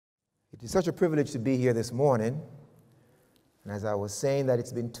It is such a privilege to be here this morning. And as I was saying, that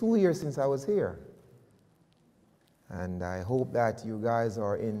it's been 2 years since I was here. And I hope that you guys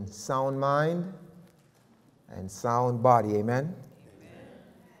are in sound mind and sound body. Amen? Amen.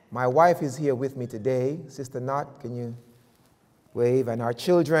 My wife is here with me today. Sister Knott, can you wave? And our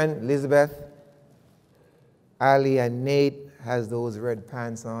children, Elizabeth, Ali, and Nate has those red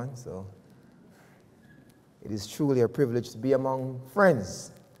pants on. So it is truly a privilege to be among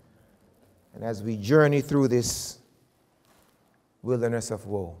friends. And as we journey through this wilderness of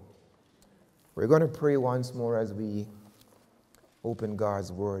woe, we're going to pray once more as we open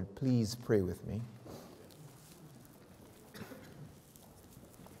God's word. Please pray with me.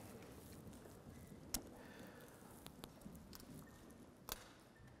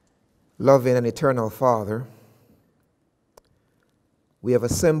 Loving and eternal Father, we have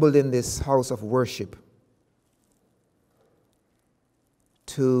assembled in this house of worship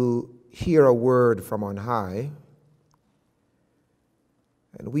to hear a word from on high.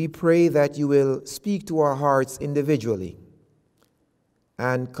 And we pray that you will speak to our hearts individually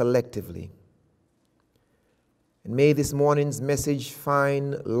and collectively. And may this morning's message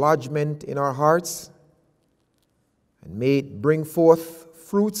find lodgment in our hearts, and may it bring forth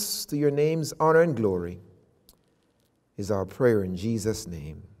fruits to your name's honor and glory, is our prayer in Jesus'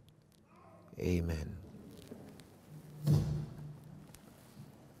 name. Amen.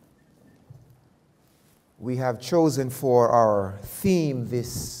 We have chosen for our theme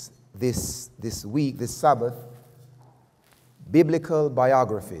this week, this Sabbath, biblical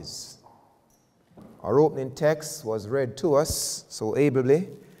biographies. Our opening text was read to us so ably.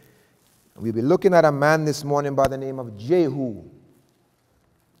 We'll be looking at a man this morning by the name of Jehu,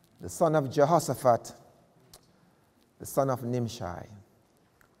 the son of Jehoshaphat, the son of Nimshi.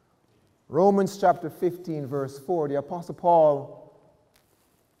 Romans chapter 15, verse 4, the Apostle Paul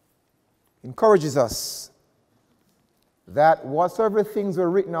encourages us that whatsoever things were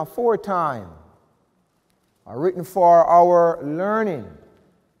written aforetime are written for our learning,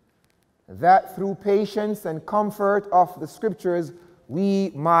 that through patience and comfort of the Scriptures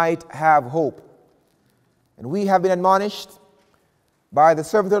we might have hope. And we have been admonished by the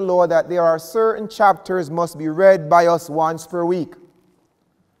servant of the Lord that there are certain chapters must be read by us once per week.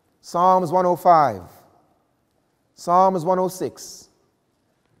 Psalms 105, Psalms 106,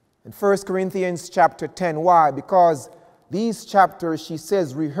 and 1 Corinthians chapter 10. Why? Because these chapters, she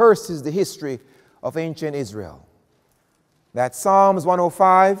says, rehearses the history of ancient Israel. That's Psalms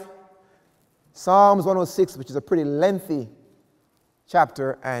 105, Psalms 106, which is a pretty lengthy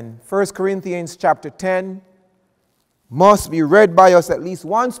chapter, and 1 Corinthians chapter 10 must be read by us at least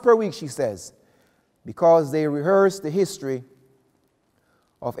once per week, she says, because they rehearse the history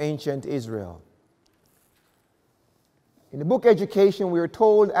of ancient Israel. In the book Education, we are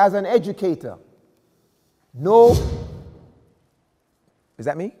told as an educator, is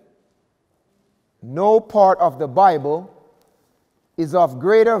that me? No part of the Bible is of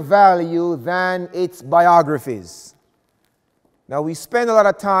greater value than its biographies. Now, we spend a lot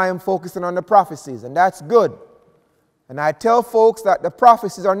of time focusing on the prophecies, and that's good. And I tell folks that the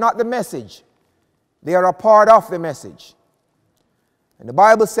prophecies are not the message. They are a part of the message. And the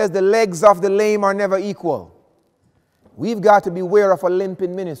Bible says the legs of the lame are never equal. We've got to beware of a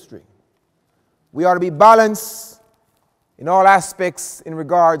limping ministry. We ought to be balanced in all aspects in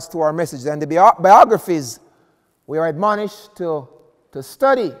regards to our message. And the biographies we are admonished to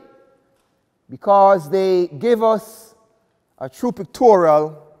study because they give us a true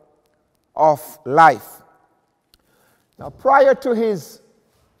pictorial of life. Now, prior to his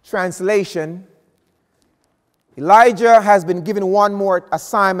translation, Elijah has been given one more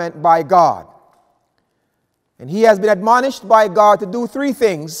assignment by God. And he has been admonished by God to do three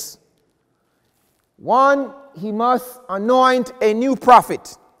things. One, he must anoint a new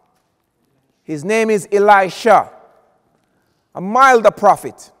prophet. His name is Elisha, a milder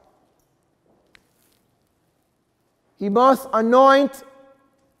prophet. He must anoint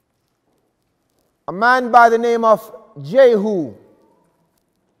a man by the name of Jehu.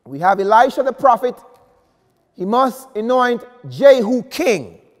 We have Elisha the prophet. He must anoint Jehu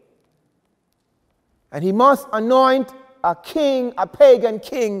king. And he must anoint a king, a pagan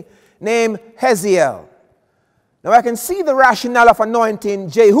king named Hazael. Now I can see the rationale of anointing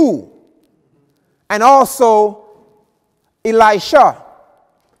Jehu and also Elisha.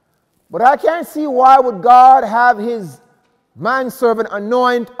 But I can't see why would God have his manservant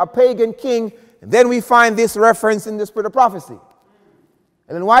anoint a pagan king. And then we find this reference in the spirit of prophecy.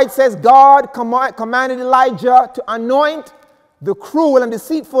 Ellen White says God commanded Elijah to anoint the cruel and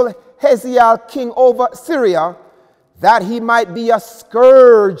deceitful Hazael king over Syria. that he might be a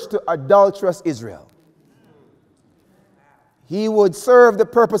scourge to adulterous Israel. He would serve the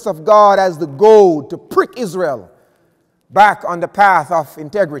purpose of God as the goad to prick Israel back on the path of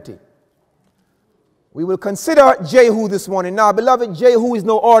integrity. We will consider Jehu this morning. Now, beloved, Jehu is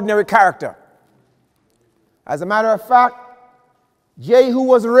no ordinary character. As a matter of fact, Jehu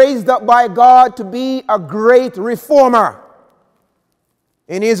was raised up by God to be a great reformer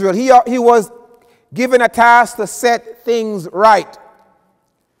in Israel. He was given a task to set things right.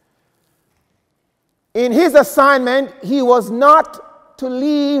 In his assignment, he was not to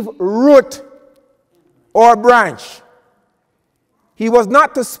leave root or branch. He was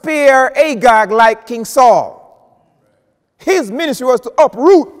not to spare Agag like King Saul. His ministry was to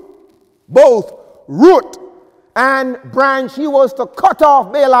uproot both root and branch. He was to cut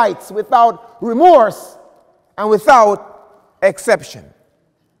off Baalites without remorse and without exception.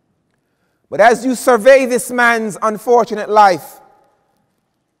 But as you survey this man's unfortunate life,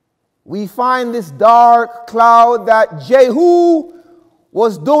 we find this dark cloud that Jehu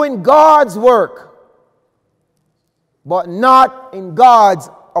was doing God's work, but not in God's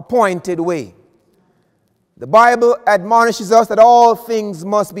appointed way. The Bible admonishes us that all things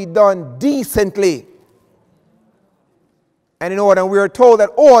must be done decently and in order. And we are told that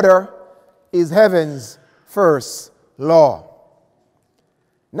order is heaven's first law.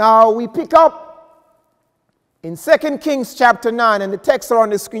 Now we pick up in 2 Kings chapter 9, and the texts are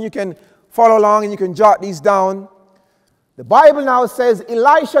on the screen. You can follow along and you can jot these down. The Bible now says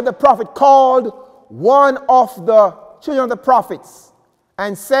Elisha the prophet called one of the children of the prophets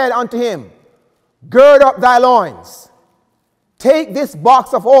and said unto him, gird up thy loins, take this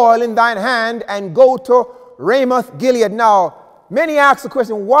box of oil in thine hand and go to Ramoth Gilead. Now, many ask the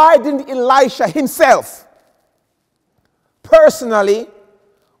question, why didn't Elisha himself personally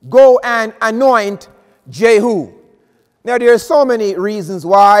go and anoint Jehu? Now, there are so many reasons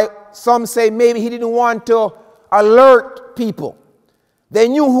why. Some say maybe he didn't want to alert people. They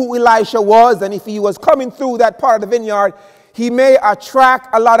knew who Elisha was, and if he was coming through that part of the vineyard, he may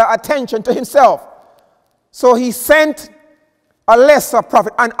attract a lot of attention to himself. So he sent a lesser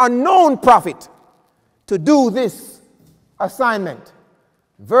prophet, an unknown prophet, to do this assignment.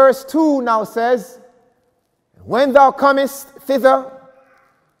 Verse 2 now says, when thou comest thither,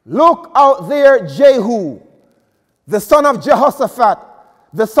 look out there Jehu, the son of Jehoshaphat,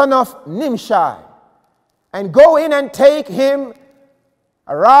 the son of Nimshi, and go in and take him,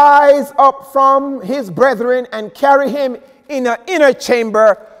 arise up from his brethren, and carry him in an inner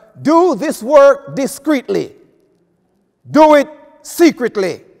chamber. Do this work discreetly. Do it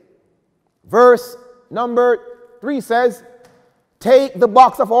secretly. Verse number 3 says, take the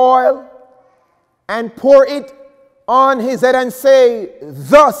box of oil and pour it on his head and say,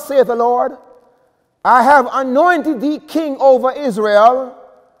 thus saith the Lord, I have anointed thee king over Israel.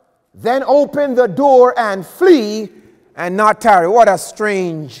 Then open the door and flee and not tarry. What a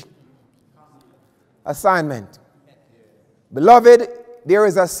strange assignment. Beloved, there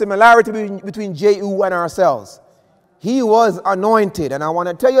is a similarity between Jehu and ourselves. He was anointed. And I want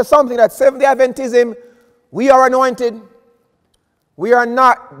to tell you something, that Seventh-day Adventism, we are anointed. We are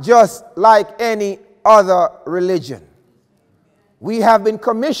not just like any other religion. We have been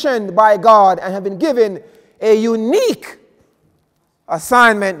commissioned by God and have been given a unique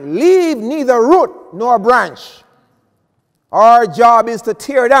assignment. Leave neither root nor branch. Our job is to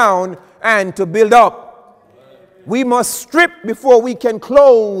tear down and to build up. We must strip before we can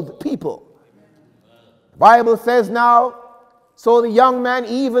clothe people. The Bible says now, so the young man,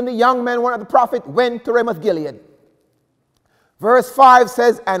 even the young man, one of the prophet, went to Ramoth Gilead. Verse 5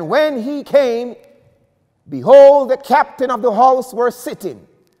 says, and when he came, behold, the captain of the house were sitting.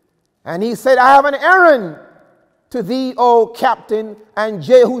 And he said, I have an errand to thee, O captain. And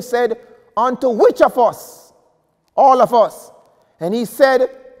Jehu said, unto which of us? All of us. And he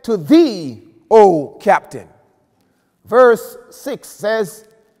said, to thee, O captain. Verse 6 says,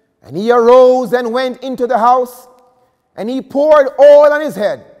 and he arose and went into the house, and he poured oil on his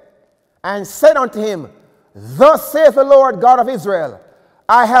head, and said unto him, thus saith the Lord God of Israel,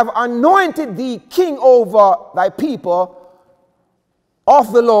 I have anointed thee king over thy people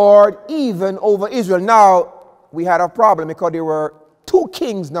of the Lord, even over Israel. Now, we had a problem because there were two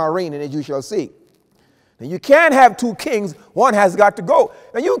kings now reigning, as you shall see. Now, you can't have two kings. One has got to go.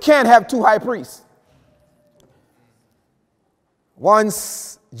 Now, you can't have two high priests.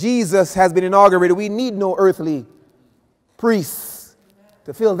 Once Jesus has been inaugurated, we need no earthly priests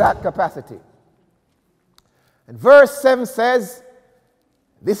to fill that capacity. And verse 7 says,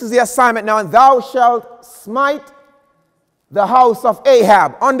 this is the assignment now, and thou shalt smite the house of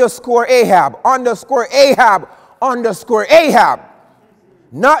Ahab, underscore Ahab, underscore Ahab, underscore Ahab.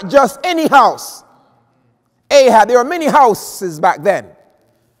 Not just any house. Ahab. There were many houses back then.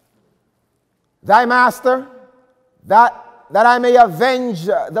 Thy master, that I may avenge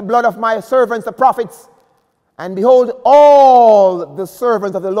the blood of my servants, the prophets, and behold, all the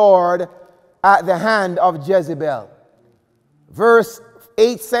servants of the Lord at the hand of Jezebel. Verse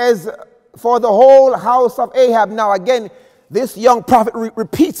 8 says, for the whole house of Ahab. Now again, this young prophet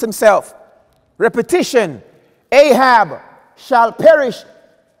repeats himself. Repetition. Ahab shall perish,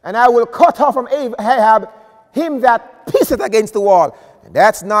 and I will cut off from Ahab him that pisseth against the wall. And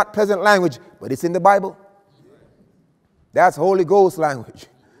that's not pleasant language, but it's in the Bible. That's Holy Ghost language.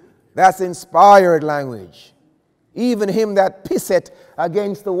 That's inspired language. Even him that pisseth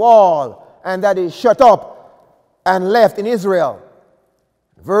against the wall, and that is shut up and left in Israel.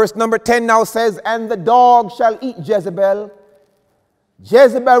 Verse number 10 now says, and the dog shall eat Jezebel.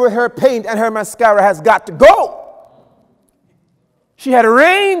 Jezebel with her paint and her mascara has got to go. She had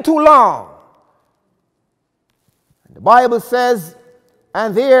reigned too long. And the Bible says,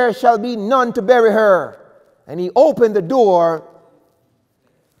 and there shall be none to bury her. And he opened the door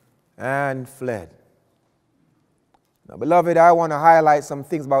and fled. Now, beloved, I want to highlight some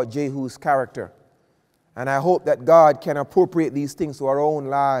things about Jehu's character. And I hope that God can appropriate these things to our own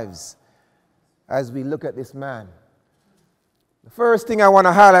lives as we look at this man. The first thing I want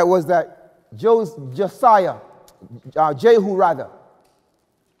to highlight was that Jehu,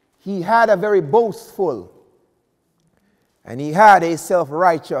 he had a very boastful and he had a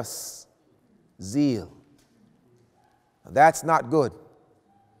self-righteous zeal. That's not good.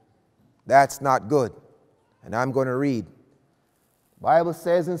 That's not good. And I'm going to read. The Bible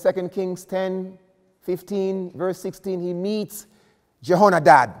says in 2 Kings 10:15, verse 16, he meets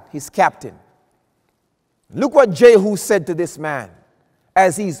Jehonadab, his captain. Look what Jehu said to this man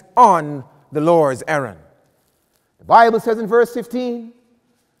as he's on the Lord's errand. The Bible says in verse 15,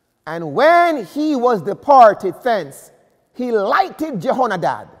 and when he was departed thence, he lighted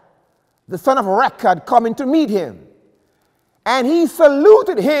Jehonadab, the son of Rechab, coming to meet him. And he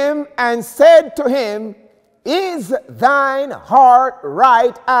saluted him and said to him, is thine heart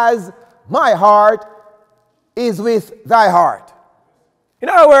right as my heart is with thy heart? In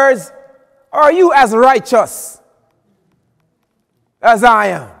other words, are you as righteous as I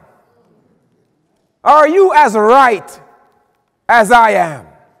am? Are you as right as I am?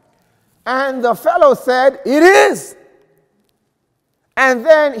 And the fellow said, it is. And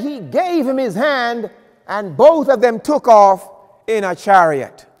then he gave him his hand, and both of them took off in a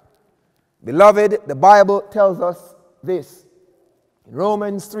chariot. Beloved, the Bible tells us this. In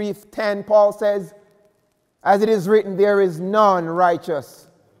Romans 3:10, Paul says, as it is written, there is none righteous,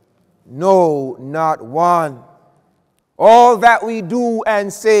 no, not one. All that we do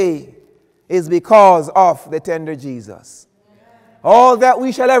and say is because of the tender Jesus. All that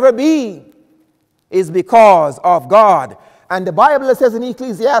we shall ever be is because of God. And the Bible says in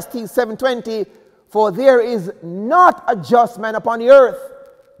Ecclesiastes 7:20, for there is not a just man upon the earth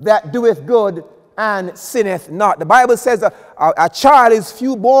that doeth good and sinneth not. The Bible says a child is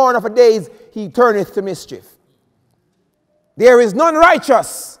few born of a days, he turneth to mischief. There is none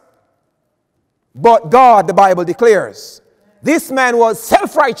righteous but God, the Bible declares. This man was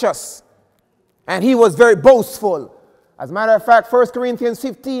self-righteous and he was very boastful. As a matter of fact, 1 Corinthians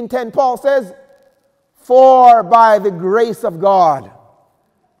 15:10, Paul says, for by the grace of God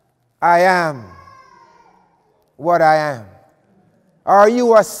I am what I am. Are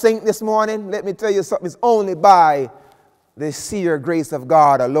you a saint this morning? Let me tell you something. It's only by the sheer grace of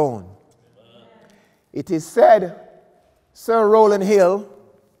God alone. It is said Sir Rowland Hill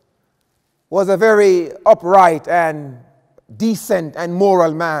was a very upright and decent and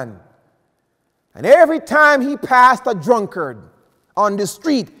moral man. And every time he passed a drunkard on the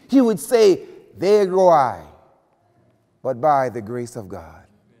street, he would say, there go I, but by the grace of God.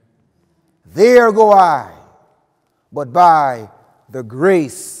 There go I, but by the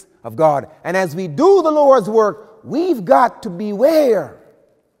grace of God. And as we do the Lord's work, we've got to beware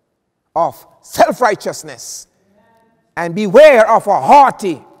of self-righteousness and beware of a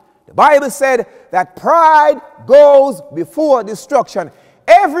haughty. The Bible said that pride goes before destruction.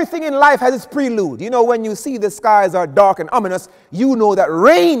 Everything in life has its prelude. You know, when you see the skies are dark and ominous, you know that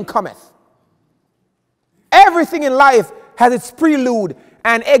rain cometh. Everything in life has its prelude,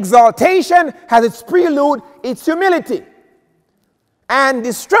 and exaltation has its prelude, its humility. And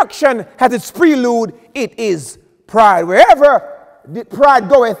destruction has its prelude, it is pride. Wherever pride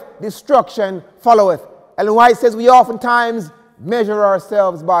goeth, destruction followeth. Ellen White says we oftentimes measure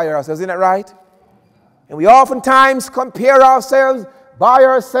ourselves by ourselves. Isn't that right? And we oftentimes compare ourselves by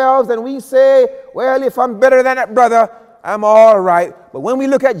ourselves and we say, well, if I'm better than that brother, I'm all right. But when we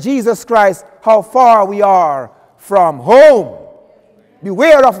look at Jesus Christ, how far we are from home.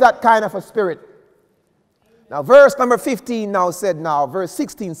 Beware of that kind of a spirit. Now, verse number 15 now said now, verse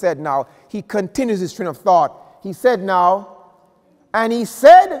 16 said now, he continues his train of thought. He said now, and he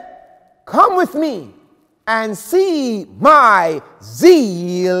said, come with me and see my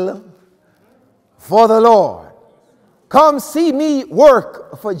zeal for the Lord. Come see me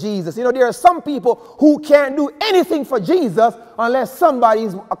work for Jesus. You know, there are some people who can't do anything for Jesus unless somebody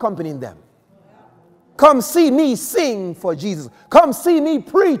is accompanying them. Come see me sing for Jesus. Come see me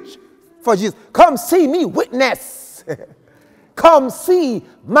preach for Jesus. Come see me witness. Come see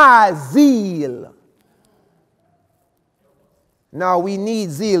my zeal. Now we need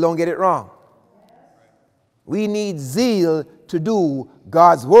zeal, don't get it wrong. We need zeal to do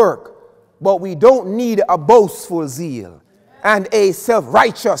God's work. But we don't need a boastful zeal and a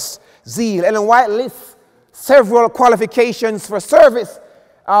self-righteous zeal. Ellen White lists several qualifications for service.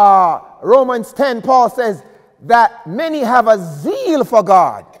 Romans 10, Paul says that many have a zeal for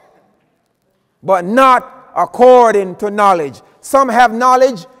God, but not according to knowledge. Some have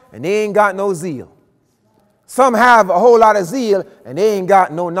knowledge and they ain't got no zeal. Some have a whole lot of zeal and they ain't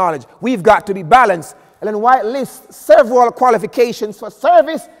got no knowledge. We've got to be balanced. Ellen White lists several qualifications for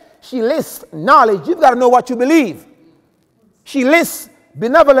service. She lists knowledge. You've got to know what you believe. She lists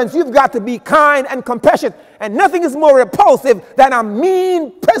benevolence. You've got to be kind and compassionate. And nothing is more repulsive than a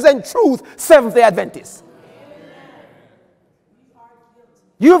mean, present truth Seventh-day Adventist.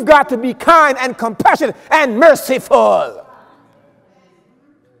 You've got to be kind and compassionate and merciful.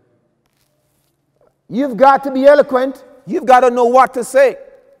 You've got to be eloquent. You've got to know what to say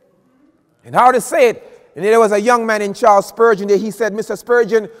and how to say it. And there was a young man in Charles Spurgeon there. He said, Mr.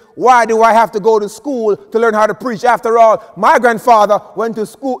 Spurgeon, why do I have to go to school to learn how to preach? After all, my grandfather went to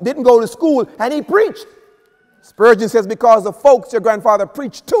school, didn't go to school, and he preached. Spurgeon says, because the folks your grandfather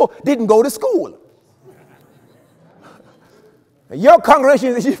preached to didn't go to school. Your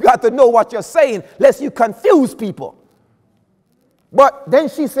congregation, you've got to know what you're saying, lest you confuse people. But then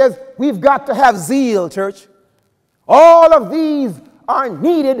she says, we've got to have zeal, church. All of these are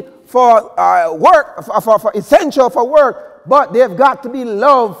needed for work, for essential for work, but they've got to be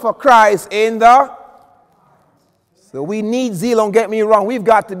love for Christ in the... So we need zeal, don't get me wrong. We've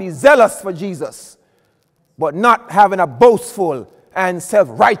got to be zealous for Jesus, but not having a boastful and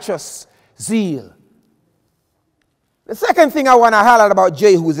self-righteous zeal. The second thing I want to highlight about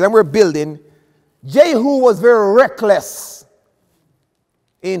Jehu is, and we're building, Jehu was very reckless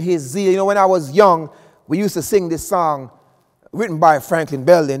in his zeal. You know, when I was young, we used to sing this song written by Franklin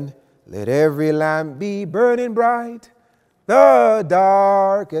Belden. Let every lamp be burning bright. The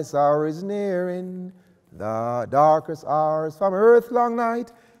darkest hour is nearing. The darkest hours from earth long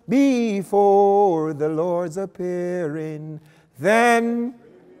night. Before the Lord's appearing. Then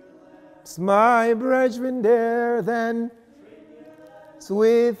my brethren there, then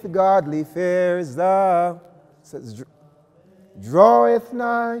with godly fares the draweth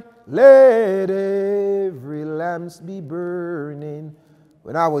nigh. Let every lamps be burning.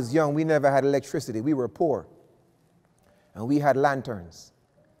 When I was young, we never had electricity. We were poor. And we had lanterns.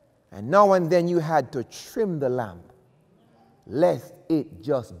 And now and then you had to trim the lamp, lest it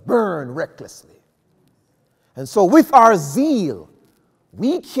just burn recklessly. And so with our zeal,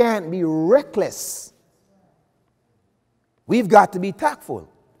 we can't be reckless. We've got to be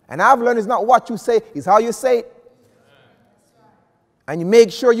tactful. And I've learned it's not what you say, it's how you say it. And you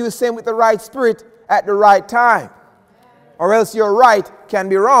make sure you say it with the right spirit at the right time. Or else your right can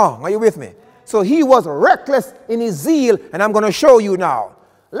be wrong. Are you with me? So he was reckless in his zeal, and I'm going to show you now.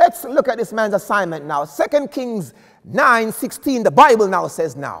 Let's look at this man's assignment now. 2 Kings 9:16, the Bible now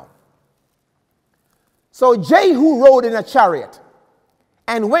says now. So Jehu rode in a chariot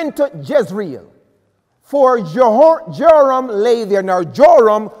and went to Jezreel, for Joram lay there. Now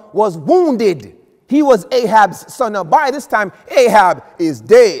Joram was wounded. He was Ahab's son. Now by this time, Ahab is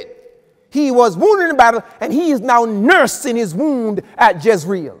dead. He was wounded in battle, and he is now nursing his wound at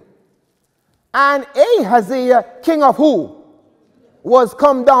Jezreel. And Ahaziah, king of who? Was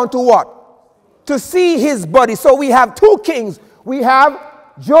come down to what? To see his body. So we have two kings. We have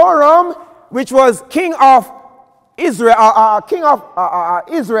Joram, which was king of Israel,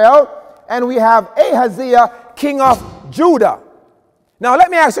 Israel, and we have Ahaziah, king of Judah. Now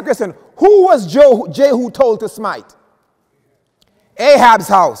let me ask you a question. Who was Jehu told to smite? Ahab's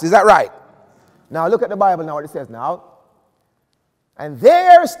house. Is that right? Now look at the Bible now, what it says now. And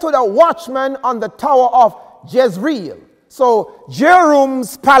there stood a watchman on the tower of Jezreel. So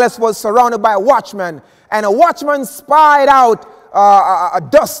Jehoram's palace was surrounded by a watchman, and a watchman spied out a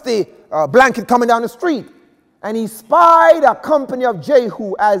dusty blanket coming down the street. And he spied a company of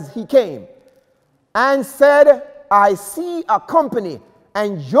Jehu as he came, and said, I see a company.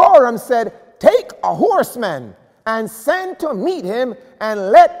 And Joram said, take a horseman and send to meet him,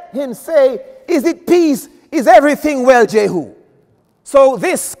 and let him say, is it peace? Is everything well, Jehu? So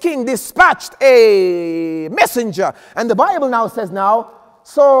this king dispatched a messenger. And the Bible now says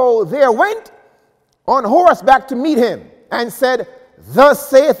so there went on horseback to meet him, and said, thus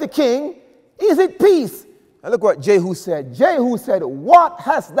saith the king, is it peace? Now look what Jehu said. Jehu said, what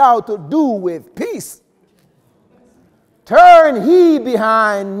hast thou to do with peace? Turn he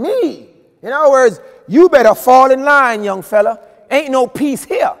behind me. In other words, you better fall in line, young fella. Ain't no peace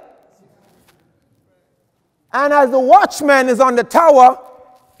here. And as the watchman is on the tower,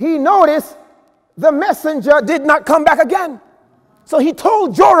 he noticed the messenger did not come back again. So he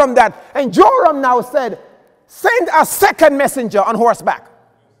told Joram that, and Joram now said, send a second messenger on horseback.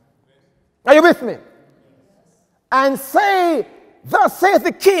 Are you with me? And say, thus saith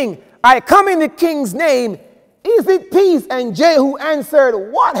the king, I come in the king's name, is it peace? And Jehu answered,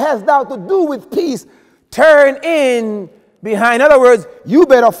 what hast thou to do with peace? Turn in behind. In other words, you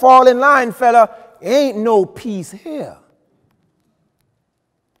better fall in line, fella. Ain't no peace here.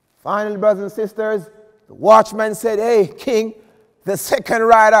 Finally, brothers and sisters, the watchman said, hey, king, the second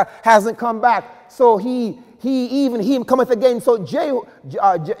rider hasn't come back. So he cometh again. So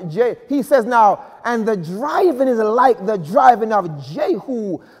he says now, and the driving is like the driving of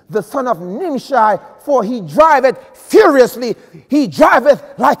Jehu, the son of Nimshi, for he driveth furiously. He driveth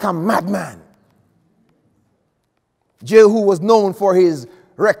like a madman. Jehu was known for his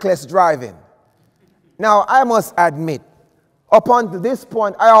reckless driving. Now, I must admit, up until this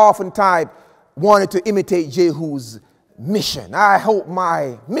point, I oftentimes wanted to imitate Jehu's mission. I hope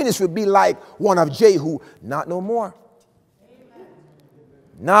my ministry would be like one of Jehu. Not no more. Amen.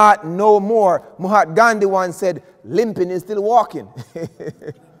 Not no more. Mahatma Gandhi once said, limping is still walking.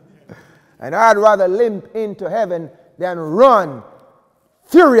 And I'd rather limp into heaven than run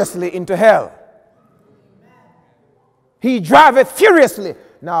furiously into hell. He driveth furiously.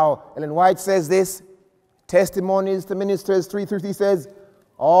 Now, Ellen White says this, Testimonies to Ministers 3:3 says,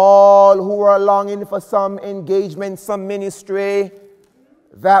 all who are longing for some engagement, some ministry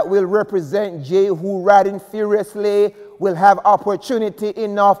that will represent Jehu riding furiously will have opportunity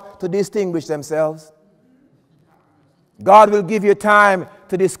enough to distinguish themselves. God will give you time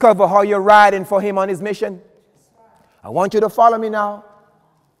to discover how you're riding for him on his mission. I want you to follow me now.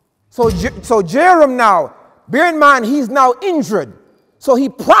 So Joram now, bear in mind, he's now injured. So he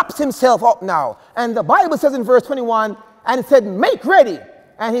props himself up now. And the Bible says in verse 21, and it said, make ready.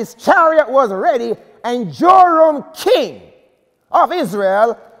 And his chariot was ready. And Joram, king of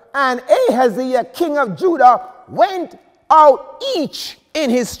Israel, and Ahaziah, king of Judah, went out each in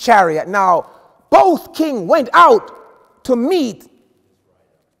his chariot. Now, both kings went out to meet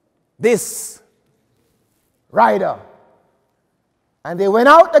this rider. And they went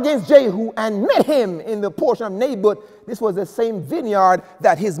out against Jehu and met him in the portion of Naboth. This was the same vineyard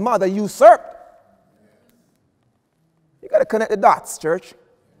that his mother usurped. You got to connect the dots, church.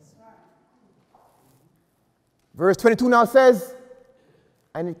 Verse 22 now says,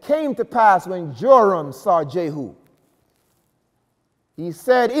 and it came to pass when Joram saw Jehu, he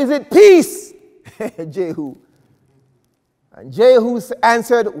said, is it peace? Jehu. And Jehu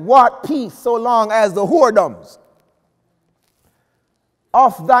answered, what peace so long as the whoredoms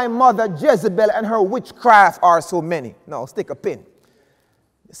of thy mother Jezebel and her witchcraft are so many. No, stick a pin.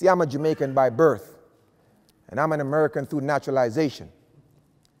 You see, I'm a Jamaican by birth, and I'm an American through naturalization.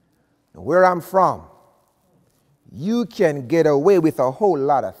 And where I'm from, you can get away with a whole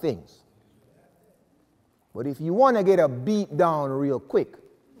lot of things. But if you want to get a beat down real quick,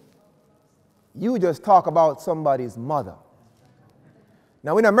 you just talk about somebody's mother.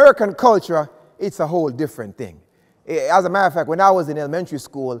 Now, in American culture, it's a whole different thing. As a matter of fact, when I was in elementary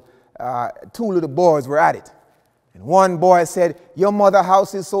school, two little boys were at it. And one boy said, your mother's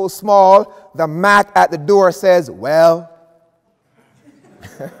house is so small, the mat at the door says, well.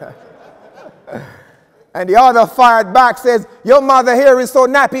 And the other fired back, says, your mother hair is so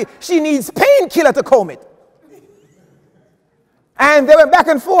nappy, she needs painkiller to comb it. And they went back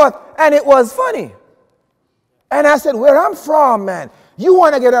and forth, and it was funny. And I said, where I'm from, man, you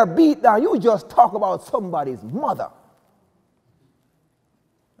want to get her beat down, you just talk about somebody's mother.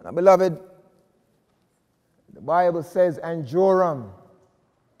 And beloved, the Bible says, and Joram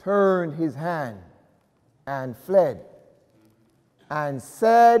turned his hand and fled and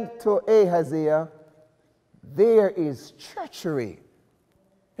said to Ahaziah, there is treachery.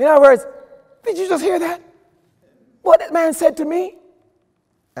 In other words, did you just hear that? what that man said to me?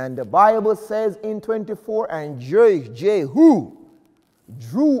 And the Bible says in 24, and Jehu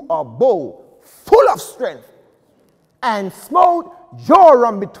drew a bow full of strength and smote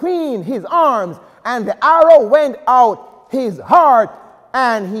Joram between his arms, and the arrow went out his heart,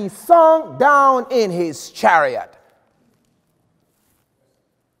 and he sunk down in his chariot.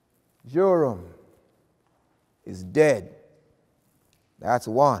 Joram is dead. That's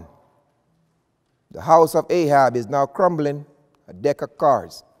one. The house of Ahab is now crumbling, a deck of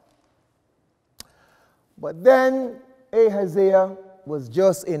cards. But then Ahaziah was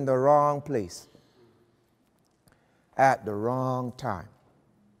just in the wrong place at the wrong time.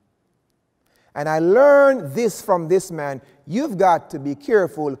 And I learned this from this man. You've got to be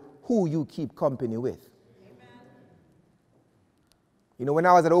careful who you keep company with. Amen. You know, when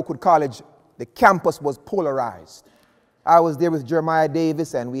I was at Oakwood College, the campus was polarized. I was there with Jeremiah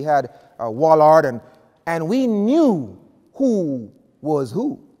Davis, and we had Wallard, and we knew who was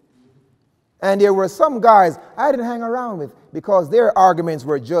who. And there were some guys I didn't hang around with because their arguments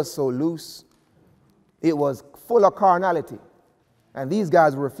were just so loose. It was full of carnality. And these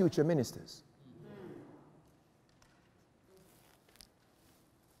guys were future ministers.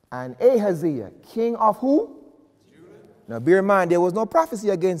 And Ahaziah, king of who? Judah. Now bear in mind, there was no prophecy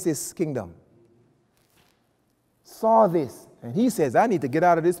against this kingdom. Saw this, and he says, I need to get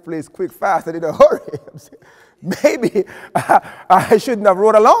out of this place quick, fast, and in a hurry. Maybe I shouldn't have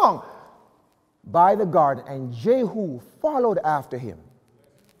rode along by the garden. And Jehu followed after him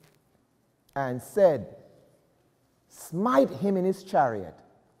and said, smite him in his chariot.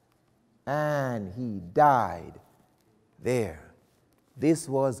 And he died there. This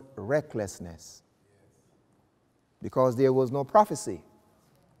was recklessness because there was no prophecy.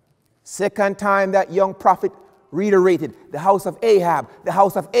 Second time that young prophet reiterated, the house of Ahab, the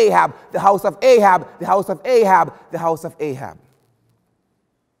house of Ahab, the house of Ahab, the house of Ahab, the house of Ahab.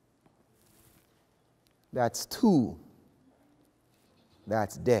 That's two.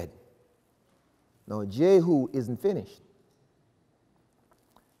 That's dead. Now, Jehu isn't finished.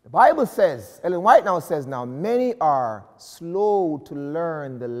 The Bible says, Ellen White now says, now many are slow to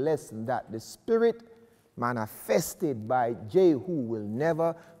learn the lesson that the Spirit manifested by Jehu will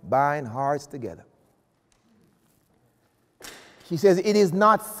never bind hearts together. She says, it is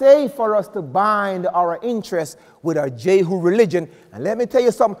not safe for us to bind our interest with our Jehu religion. And let me tell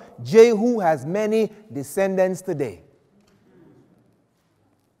you something, Jehu has many descendants today.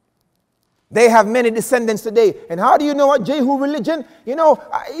 They have many descendants today. And how do you know what Jehu religion? You know,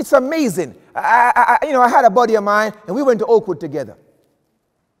 it's amazing. I had a buddy of mine, and we went to Oakwood together.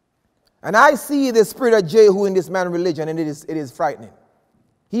 And I see the spirit of Jehu in this man's religion, and it is frightening.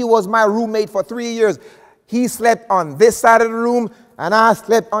 He was my roommate for 3 years. He slept on this side of the room, and I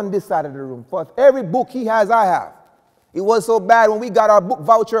slept on this side of the room. For every book he has, I have. It was so bad when we got our book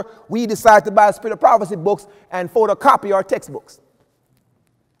voucher, we decided to buy Spirit of Prophecy books and photocopy our textbooks.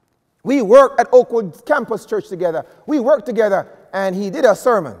 We worked at Oakwood Campus Church together. We worked together, and he did a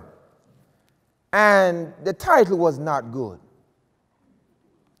sermon. And the title was not good.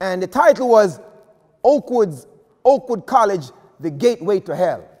 And the title was Oakwood College, the Gateway to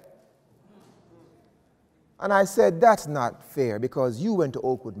Hell. And I said, that's not fair because you went to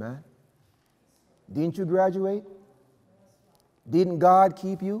Oakwood, man. Didn't you graduate? Didn't God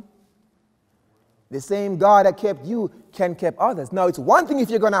keep you? The same God that kept you can keep others. Now, it's one thing if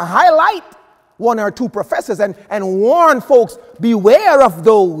you're going to highlight one or two professors and warn folks, beware of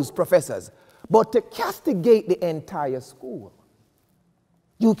those professors. But to castigate the entire school,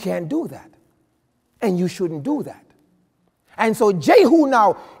 you can't do that. And you shouldn't do that. And so Jehu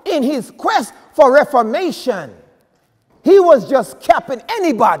now, in his quest for reformation, he was just capping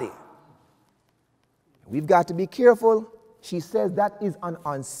anybody. We've got to be careful. She says that is an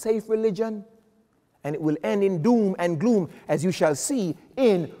unsafe religion, and it will end in doom and gloom, as you shall see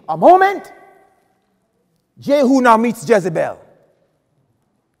in a moment. Jehu now meets Jezebel.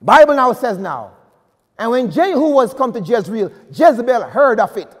 Bible now says now, and when Jehu was come to Jezreel, Jezebel heard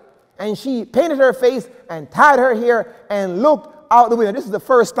of it. And she painted her face and tied her hair and looked out the window. This is the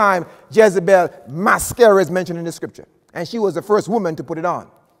first time Jezebel mascara is mentioned in the scripture. And she was the first woman to put it on.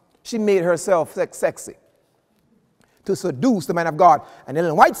 She made herself sexy to seduce the man of God. And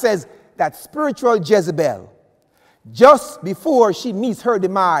Ellen White says that spiritual Jezebel, just before she meets her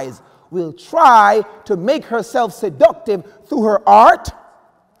demise, will try to make herself seductive through her art,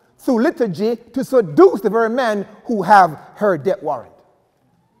 through liturgy, to seduce the very men who have her death warrant.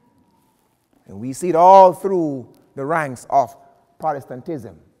 And we see it all through the ranks of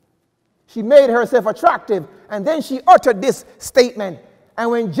Protestantism. She made herself attractive, and then she uttered this statement.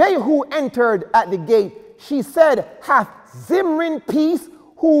 And when Jehu entered at the gate, she said, hath Zimri peace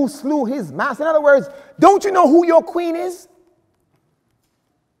who slew his master? In other words, don't you know who your queen is?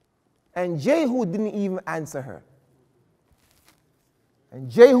 And Jehu didn't even answer her. And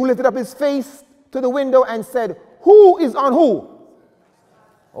Jehu lifted up his face to the window and said, who is on who?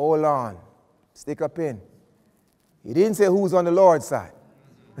 Hold on. Stick a pin. He didn't say who's on the Lord's side.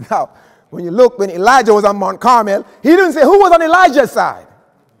 Now, when you look, when Elijah was on Mount Carmel, he didn't say who was on Elijah's side.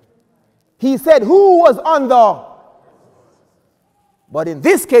 He said who was on the... But in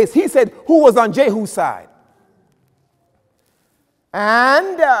this case, he said who was on Jehu's side.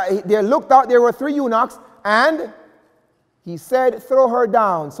 And they looked out, there were 3 eunuchs, and he said, throw her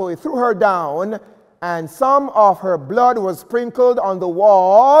down. So he threw her down, and some of her blood was sprinkled on the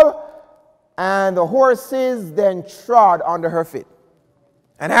wall, and the horses then trod under her feet.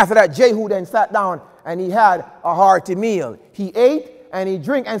 And after that, Jehu then sat down, and he had a hearty meal. He ate, and he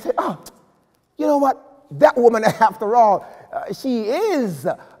drank, and said, oh, you know what? That woman, after all, she is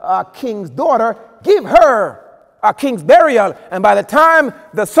a king's daughter. Give her a king's burial. And by the time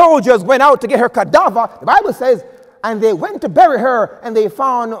the soldiers went out to get her cadaver, the Bible says, and they went to bury her, and they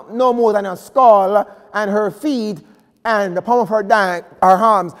found no more than a skull and her feet and the palm of her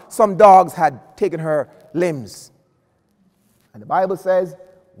arms. Some dogs had taken her limbs. And the Bible says,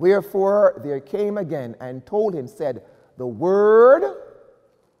 wherefore there came again and told him, said, the word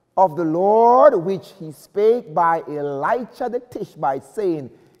of the Lord which he spake by Elisha the Tishbite, saying,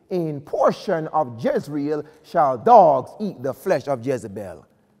 in portion of Jezreel shall dogs eat the flesh of Jezebel.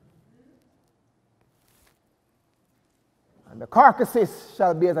 And the carcasses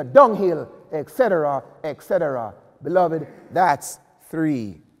shall be as a dunghill, etc., etc. Beloved, that's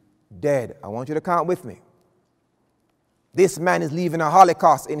 3 dead. I want you to count with me. This man is leaving a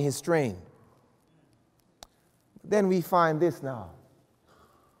Holocaust in his train. Then we find this now.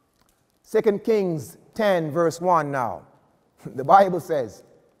 2 Kings 10 verse 1 now. The Bible says,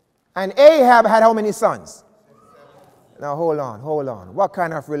 and Ahab had how many sons? Now hold on. What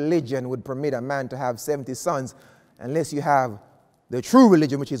kind of religion would permit a man to have 70 sons unless you have the true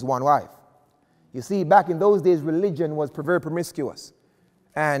religion, which is one wife? You see, back in those days, religion was very promiscuous.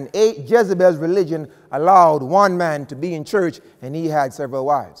 And Jezebel's religion allowed one man to be in church, and he had several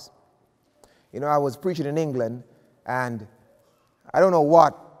wives. You know, I was preaching in England, and I don't know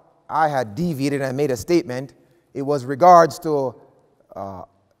what I had deviated and made a statement. It was regards to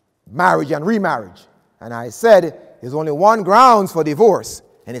marriage and remarriage. And I said, there's only one grounds for divorce,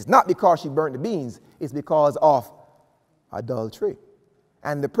 and it's not because she burnt the beans, it's because of adultery.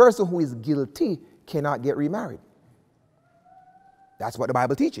 And the person who is guilty cannot get remarried. That's what the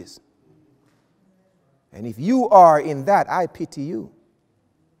Bible teaches. And if you are in that, I pity you.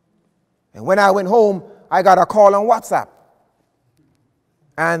 And when I went home, I got a call on WhatsApp.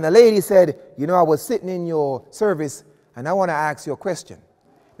 And the lady said, you know, I was sitting in your service, and I want to ask you a question.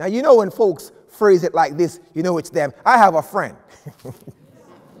 Now, you know when folks phrase it like this, you know it's them. I have a friend.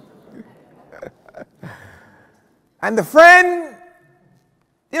 And the friend,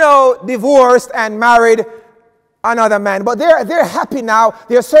 you know, divorced and married another man. But they're happy now.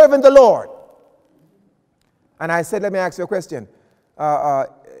 They're serving the Lord. And I said, let me ask you a question.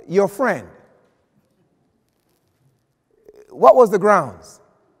 Your friend, what was the grounds?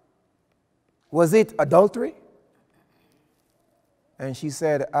 Was it adultery? And she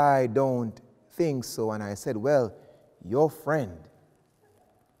said, I don't think so. And I said, well, your friend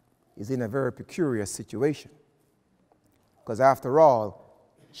is in a very peculiar situation. Because after all,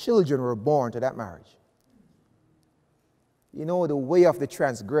 children were born to that marriage. You know, the way of the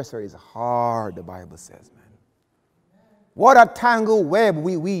transgressor is hard, the Bible says, man. What a tangled web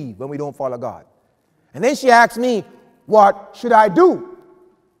we weave when we don't follow God. And then she asked me, what should I do?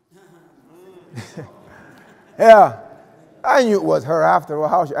 Yeah, I knew it was her after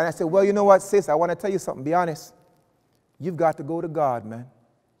all. And I said, well, you know what, sis, I want to tell you something. Be honest. You've got to go to God, man.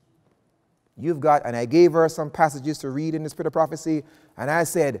 You've got, and I gave her some passages to read in the Spirit of Prophecy, and I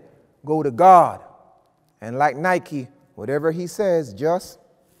said, go to God. And like Nike, whatever he says, you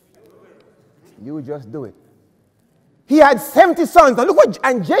just do it. He had 70 sons. Now look what,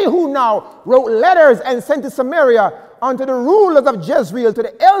 and Jehu now wrote letters and sent to Samaria unto the rulers of Jezreel, to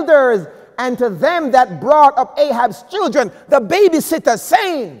the elders, and to them that brought up Ahab's children, the babysitter,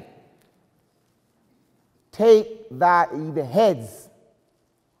 saying, take the heads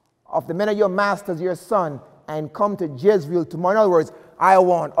of the men of your masters, your son, and come to Jezreel tomorrow. In other words, I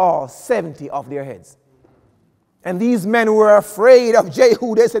want all 70 of their heads. And these men were afraid of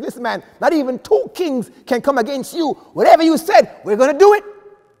Jehu. They said, listen, man, not even 2 kings can come against you. Whatever you said, we're going to do it.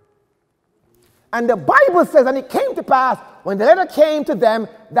 And the Bible says, and it came to pass, when the letter came to them,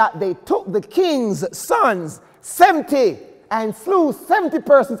 that they took the king's sons, 70, and slew 70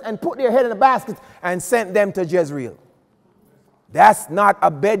 persons, and put their head in a basket, and sent them to Jezreel. That's not a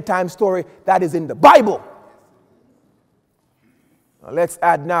bedtime story. That is in the Bible. Now let's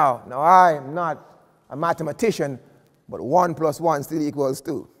add now. Now I am not a mathematician, but 1 + 1 still equals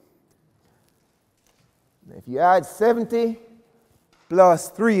 2. If you add 70 plus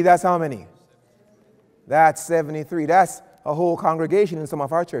 3, that's how many? That's 73. That's a whole congregation in some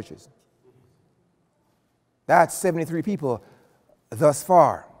of our churches. That's 73 people thus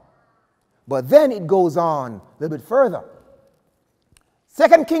far. But then it goes on a little bit further.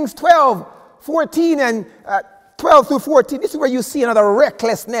 2 Kings 12, 14 and 12 through 14. This is where you see another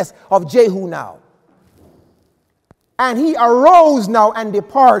recklessness of Jehu now. And he arose now and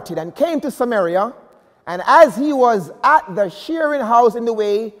departed and came to Samaria. And as he was at the shearing house in the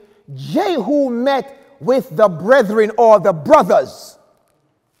way, Jehu met with the brethren, or the brothers,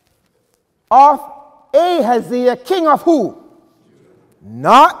 of Ahaziah, king of who?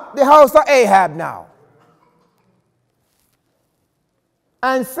 Not the house of Ahab now.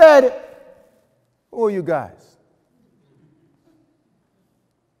 And said, who are you guys?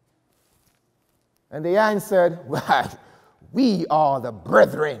 And they answered, well, we are the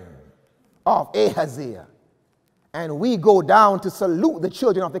brethren of Ahaziah, and we go down to salute the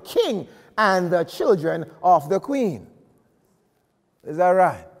children of the king and the children of the queen. Is that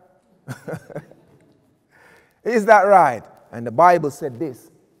right? Is that right? And the Bible said this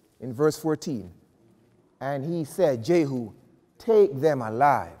in verse 14. And he said, Jehu, take them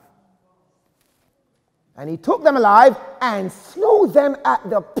alive. And he took them alive and slew them at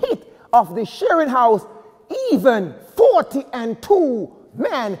the pit of the shearing house, even 42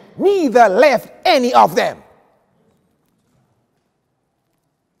 men, neither left any of them.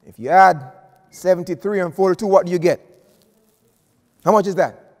 If you add 73 and 42, what do you get? How much is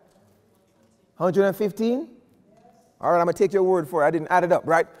that? 115? All right, I'm going to take your word for it. I didn't add it up,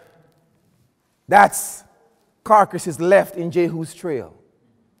 right? That's carcasses left in Jehu's trail.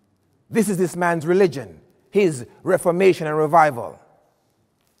 This is this man's religion, his reformation and revival.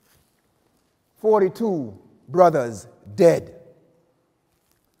 42 brothers dead.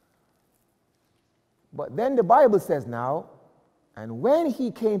 But then the Bible says now, and when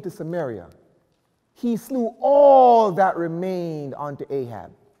he came to Samaria, he slew all that remained unto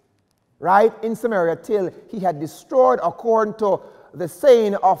Ahab, right, in Samaria, till he had destroyed, according to the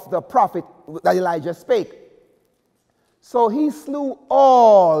saying of the prophet that Elijah spake. So he slew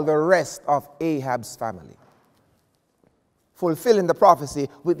all the rest of Ahab's family, fulfilling the prophecy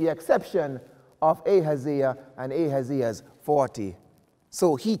with the exception of Ahaziah and Ahaziah's 40.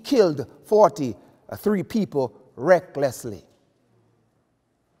 So he killed 43 people recklessly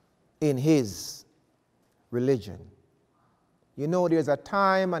in his religion. You know, there's a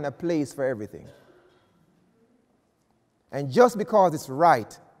time and a place for everything. And just because it's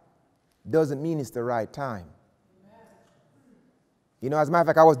right doesn't mean it's the right time. You know, as a matter of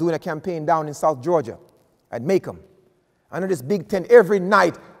fact, I was doing a campaign down in South Georgia at Macomb. Under this big tent, every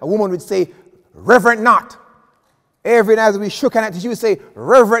night a woman would say, Reverend Knott. Every night as we shook hands, she would say,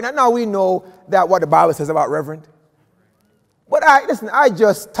 Reverend. And now we know that what the Bible says about Reverend. But I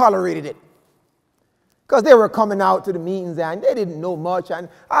just tolerated it. Because they were coming out to the meetings and they didn't know much. And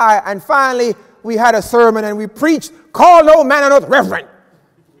finally, we had a sermon and we preached, call no man on earth Reverend.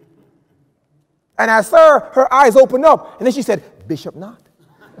 And I saw her eyes open up. And then she said, Bishop Knott.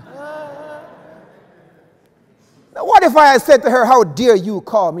 Now, what if I had said to her, how dare you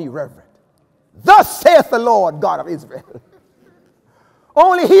call me Reverend? Thus saith the Lord God of Israel.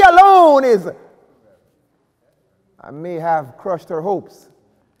 Only he alone is. I may have crushed her hopes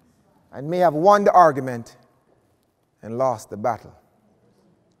and may have won the argument and lost the battle.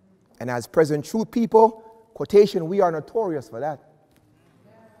 And as present truth people, quotation, we are notorious for that.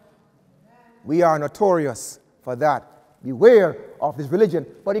 We are notorious for that. Beware of this religion.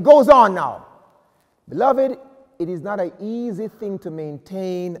 But it goes on now. Beloved, it is not an easy thing to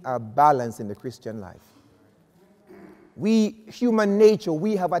maintain a balance in the Christian life. We, human nature,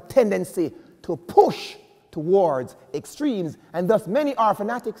 we have a tendency to push towards extremes, and thus many are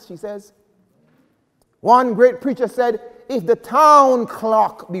fanatics, she says. One great preacher said, if the town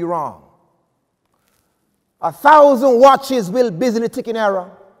clock be wrong, 1,000 watches will busily tick in error.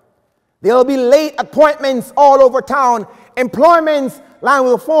 There will be late appointments all over town. Employments line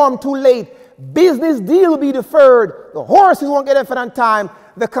will form too late. Business deal will be deferred. The horses won't get fed on time.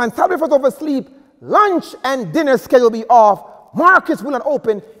 The constables oversleep. Lunch and dinner schedule will be off. Markets will not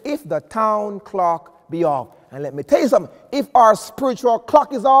open if the town clock be off. And let me tell you something. If our spiritual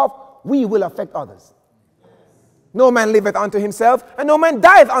clock is off, we will affect others. No man liveth unto himself, and no man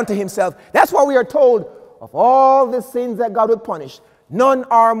dieth unto himself. That's why we are told of all the sins that God would punish, none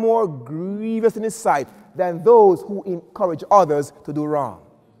are more grievous in his sight than those who encourage others to do wrong.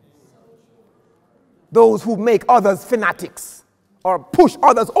 Those who make others fanatics or push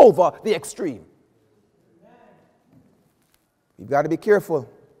others over the extreme. You've got to be careful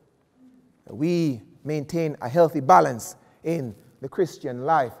that we maintain a healthy balance in the Christian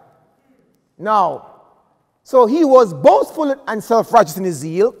life. Now, so he was boastful and self-righteous in his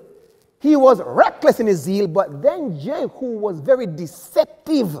zeal. He was reckless in his zeal, but then Jehu was very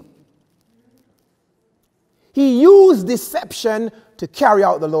deceptive. He used deception to carry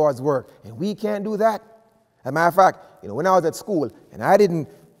out the Lord's work, and we can't do that. As a matter of fact, when I was at school, and I didn't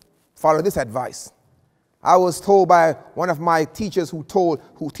follow this advice, I was told by one of my teachers who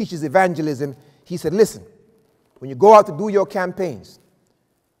teaches evangelism, he said, listen, when you go out to do your campaigns,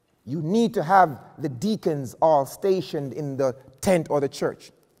 you need to have the deacons all stationed in the tent or the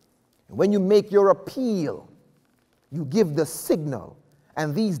church. And when you make your appeal, you give the signal,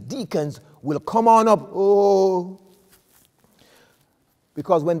 and these deacons will come on up. Oh,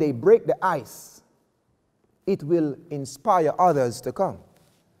 because when they break the ice, it will inspire others to come.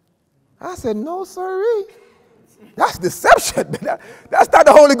 I said, no, sorry. That's deception. That's not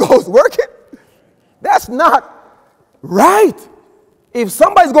the Holy Ghost working. That's not right. If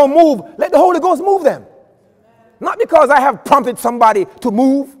somebody's going to move, let the Holy Ghost move them. Not because I have prompted somebody to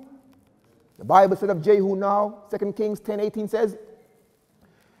move. The Bible said of Jehu now, 2 Kings 10:18 says,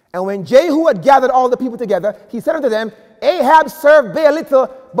 and when Jehu had gathered all the people together, he said unto them, Ahab served Baal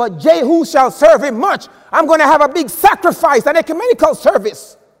little, but Jehu shall serve him much. I'm going to have a big sacrifice, an ecumenical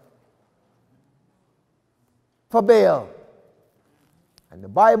service for Baal. And the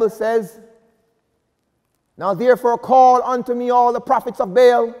Bible says, now therefore call unto me all the prophets of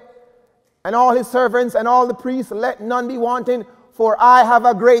Baal, and all his servants, and all the priests, let none be wanting, for I have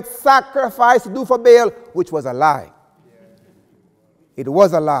a great sacrifice to do for Baal, which was a lie. It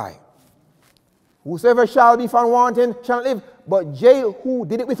was a lie. Whosoever shall be found wanting shall live. But Jehu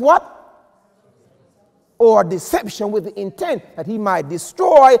did it with what? Or deception, with the intent that he might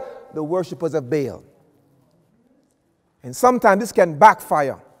destroy the worshippers of Baal. And sometimes this can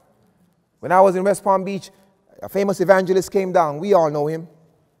backfire. When I was in West Palm Beach, a famous evangelist came down. We all know him.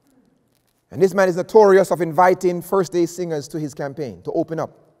 And this man is notorious of inviting first-day singers to his campaign to open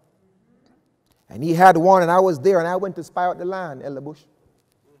up. And he had one, and I was there, and I went to spy out the land, Elder Bush.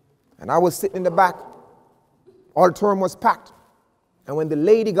 And I was sitting in the back. Auditorium was packed. And when the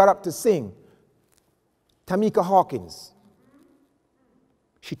lady got up to sing, Tamika Hawkins,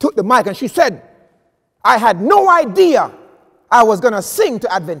 she took the mic and she said, I had no idea I was going to sing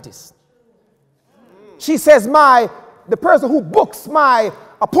to Adventists. She says, the person who books my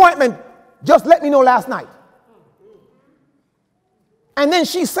appointment just let me know last night. And then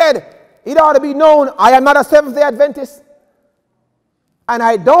she said, it ought to be known I am not a Seventh-day Adventist, and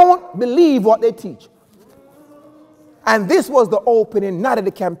I don't believe what they teach. And this was the opening night of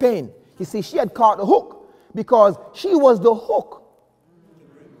the campaign. You see, she had caught the hook because she was the hook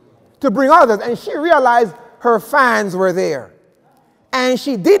to bring others, and she realized her fans were there. And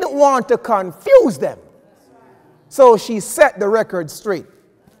she didn't want to confuse them. So she set the record straight.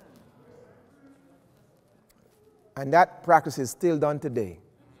 And that practice is still done today.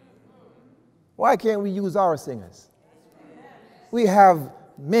 Why can't we use our singers? We have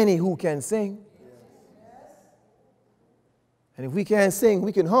many who can sing. And if we can't sing,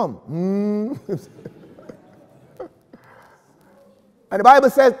 we can hum. And the Bible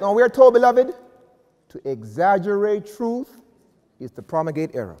says, now we are told, beloved, to exaggerate truth is to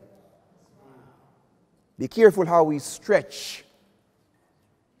promulgate error. Be careful how we stretch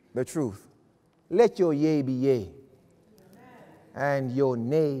the truth. Let your yea be yea, and your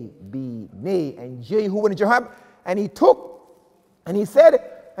nay be nay. And Jehu went to Jehu, and he took, and he said,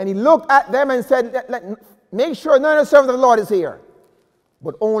 and he looked at them and said, make sure none of the servants of the Lord is here,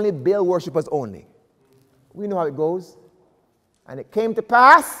 but only Baal worshippers only. We know how it goes. And it came to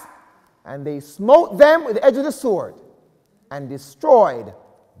pass, and they smote them with the edge of the sword, and destroyed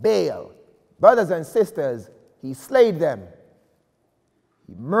Baal. Brothers and sisters, he slayed them.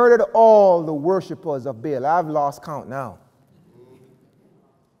 He murdered all the worshippers of Baal. I've lost count now.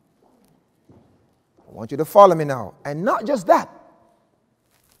 I want you to follow me now. And not just that.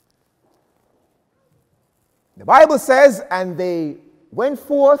 The Bible says, and they went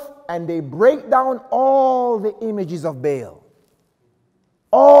forth and they break down all the images of Baal,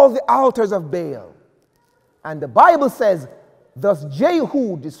 all the altars of Baal. And the Bible says, thus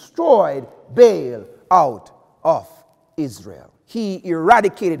Jehu destroyed Baal out of Israel. He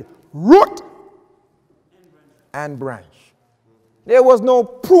eradicated root and branch. There was no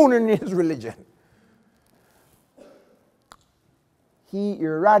pruning in his religion. He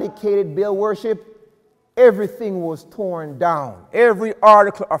eradicated Baal worship. Everything was torn down. Every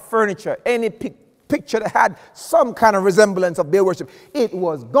article of furniture, any picture that had some kind of resemblance of Baal worship, it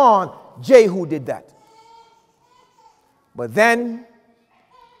was gone. Jehu did that. But then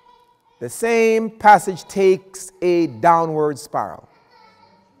the same passage takes a downward spiral.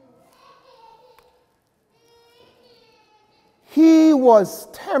 He was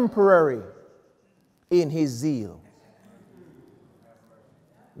temporary in his zeal.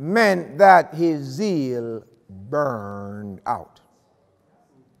 Meant that his zeal burned out.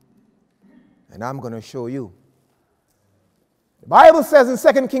 And I'm going to show you. The Bible says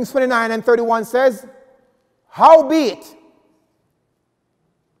in 2 Kings 29 and 31 says, howbeit,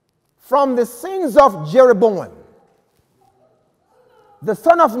 from the sins of Jeroboam, the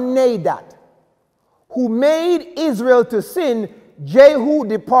son of Nadab, who made Israel to sin, Jehu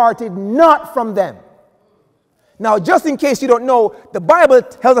departed not from them. Now, just in case you don't know, the Bible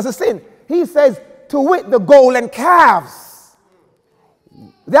tells us to sin. He says, to wit, the golden calves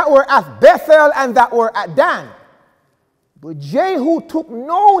that were at Bethel and that were at Dan. But Jehu took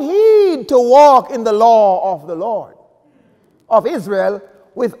no heed to walk in the law of the Lord of Israel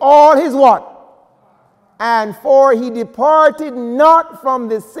with all his what? And for he departed not from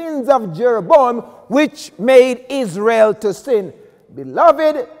the sins of Jeroboam, which made Israel to sin.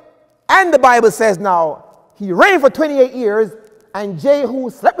 Beloved, and the Bible says now, he reigned for 28 years, and Jehu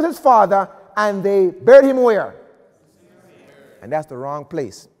slept with his father, and they buried him where? And that's the wrong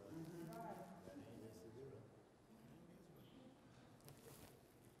place.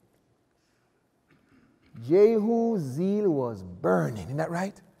 Jehu's zeal was burning, isn't that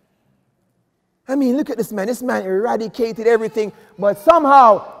right? I mean, look at this man. This man eradicated everything, but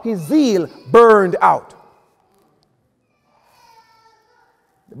somehow his zeal burned out.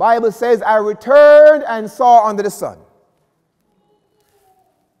 The Bible says, I returned and saw under the sun.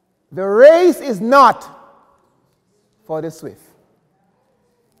 The race is not for the swift.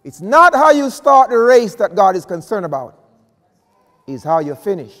 It's not how you start the race that God is concerned about. It's how you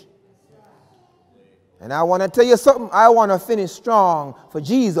finish. And I want to tell you something. I want to finish strong for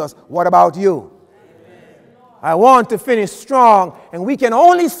Jesus. What about you? I want to finish strong, and we can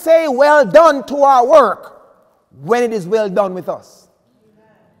only say well done to our work when it is well done with us.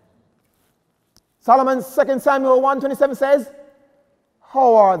 Solomon's 2 Samuel 1:27 says,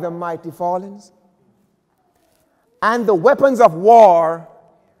 how are the mighty fallen? And the weapons of war,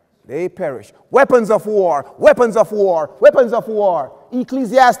 they perish. Weapons of war, weapons of war, weapons of war.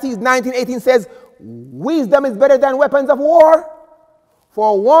 Ecclesiastes 19:18 says, wisdom is better than weapons of war,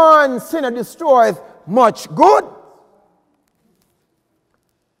 for one sinner destroyeth much good.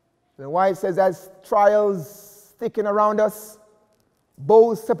 Then why it says, as trials thicken around us,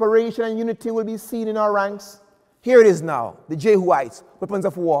 both separation and unity will be seen in our ranks. Here it is now, the Jehuites, weapons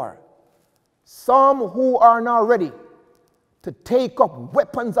of war. Some who are now ready to take up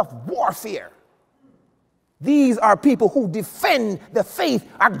weapons of warfare. These are people who defend the faith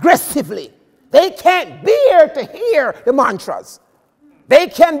aggressively. They can't bear to hear the mantras. They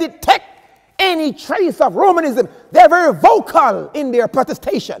can detect any trace of Romanism. They're very vocal in their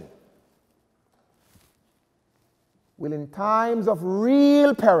protestation. Will in times of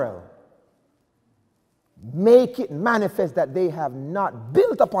real peril make it manifest that they have not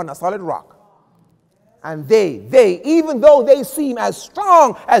built upon a solid rock. And they, even though they seem as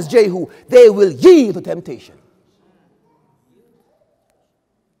strong as Jehu, they will yield to temptation.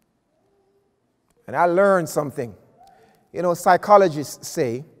 And I learned something. You know, psychologists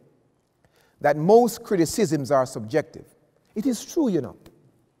say that most criticisms are subjective. It is true, you know.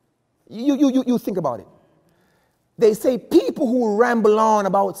 You think about it. They say people who ramble on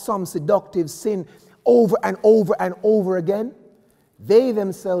about some seductive sin over and over and over again, they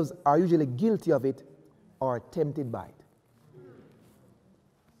themselves are usually guilty of it or tempted by it.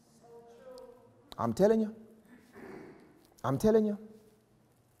 I'm telling you. I'm telling you.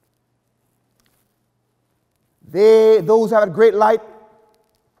 Those who have a great light,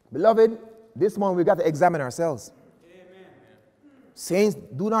 beloved, this morning we've got to examine ourselves. Amen. Saints,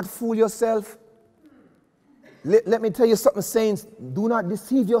 do not fool yourself. Let me tell you something, saints. Do not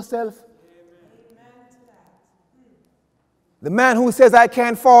deceive yourself. Amen. The man who says, I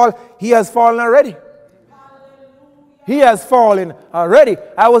can't fall, he has fallen already. He has fallen already.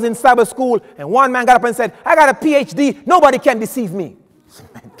 I was in Sabbath school, and one man got up and said, I got a PhD. Nobody can deceive me.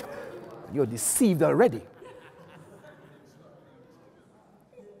 You're deceived already.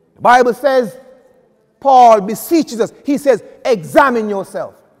 The Bible says, Paul beseeches us. He says, examine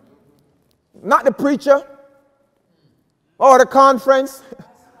yourself. not the preacher or the conference.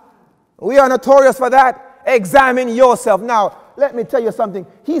 We are notorious for that. Examine yourself. Now, let me tell you something.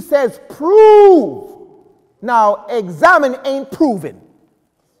 He says, prove. Now, examine ain't proven.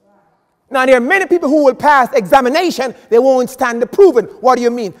 Now, there are many people who will pass examination. They won't stand the proving. What do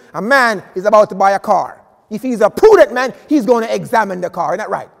you mean? A man is about to buy a car. If he's a prudent man, he's going to examine the car. Isn't that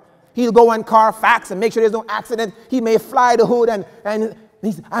right? He'll go on Carfax and make sure there's no accident. He may fly the hood and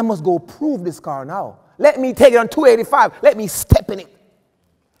he says, I must go prove this car now. Let me take it on 285. Let me step in it.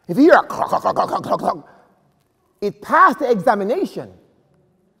 If you hear a clock, clock, clock, clock, clock, clock, it passed the examination,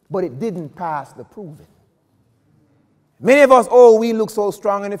 but it didn't pass the proving. Many of us, we look so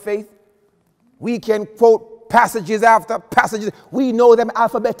strong in the faith. We can quote passages after passages. We know them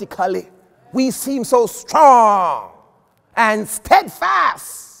alphabetically. We seem so strong and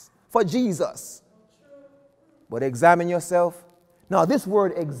steadfast for Jesus. But examine yourself. Now, this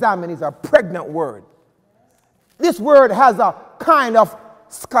word examine is a pregnant word. This word has a kind of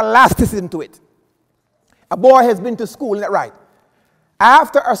scholasticism to it. A boy has been to school, isn't that right?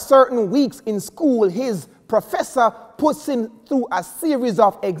 After a certain weeks in school, his professor puts him through a series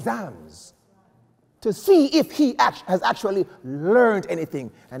of exams to see if he has actually learned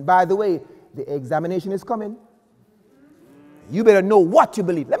anything. And by the way, the examination is coming. You better know what you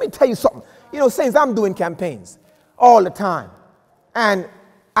believe. Let me tell you something. You know, saints, I'm doing campaigns all the time. And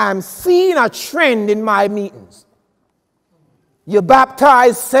I'm seeing a trend in my meetings. You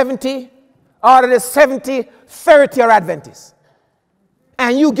baptize 70, out of the 70, 30 are Adventists.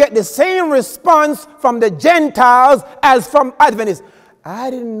 And you get the same response from the Gentiles as from Adventists. I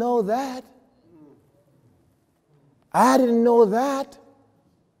didn't know that. I didn't know that.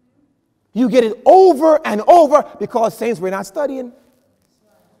 You get it over and over because, saints, we're not studying.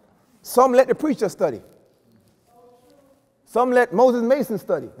 Some let the preacher study. Some let Moses Mason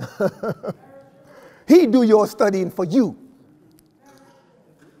study. He do your studying for you.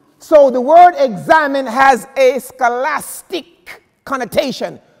 So the word examine has a scholastic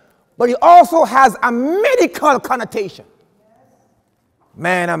connotation, but it also has a medical connotation.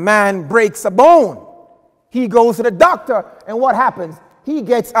 A man breaks a bone. He goes to the doctor, and what happens? He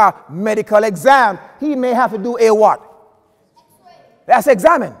gets a medical exam. He may have to do a what? That's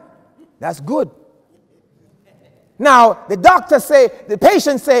examine. That's good. Now, the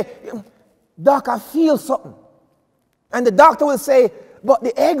patient say, Doc, I feel something. And the doctor will say, but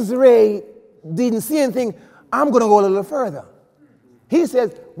the x-ray didn't see anything. I'm going to go a little further. He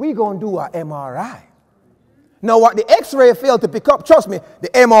says, we're going to do an MRI. Now, what the x-ray failed to pick up, trust me, the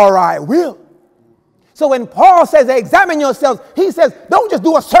MRI will. So when Paul says, examine yourselves, he says, don't just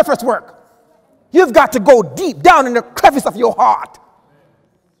do a surface work. You've got to go deep down in the crevice of your heart.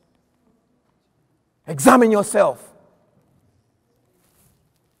 Examine yourself.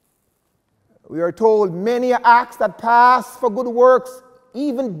 We are told many acts that pass for good works,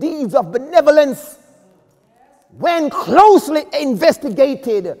 even deeds of benevolence, when closely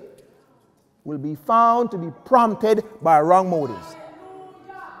investigated, will be found to be prompted by wrong motives.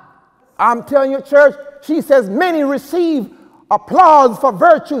 I'm telling you, church, she says many receive applause for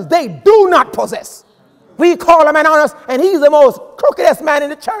virtues they do not possess. We call a man honest, and he's the most crookedest man in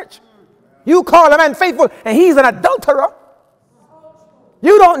the church. You call a man faithful, and he's an adulterer.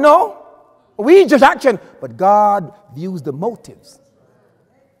 You don't know. We judge action, but God views the motives.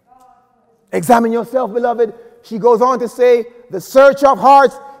 Examine yourself, beloved. She goes on to say, the search of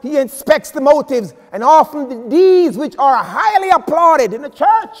hearts, he inspects the motives, and often the deeds which are highly applauded in the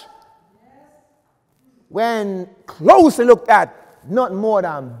church, when closely looked at, not more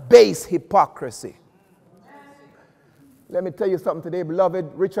than base hypocrisy. Let me tell you something today,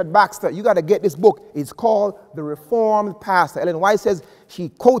 beloved. Richard Baxter, you got to get this book. It's called The Reformed Pastor. Ellen White says, she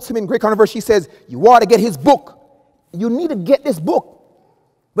quotes him in Great Controversy. She says, you ought to get his book. You need to get this book.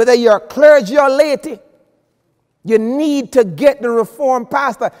 Whether you're clergy or laity, you need to get The Reformed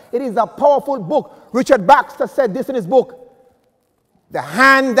Pastor. It is a powerful book. Richard Baxter said this in his book. The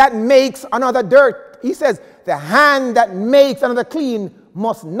hand that makes another dirt. He says, the hand that makes another clean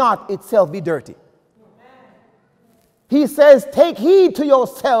must not itself be dirty. He says, take heed to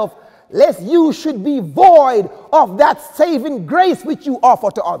yourself, lest you should be void of that saving grace which you offer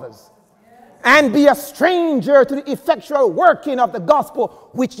to others, and be a stranger to the effectual working of the gospel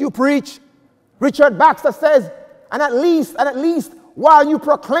which you preach. Richard Baxter says, and at least, while you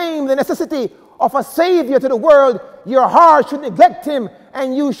proclaim the necessity of a Savior to the world, your heart should neglect him,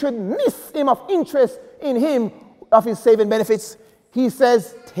 and you should miss him of interest in him of his saving benefits. He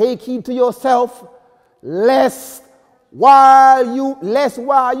says, take heed to yourself, lest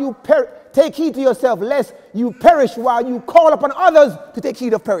take heed to yourself, lest you perish while you call upon others to take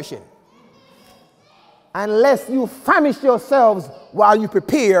heed of perishing. unless you famish yourselves while you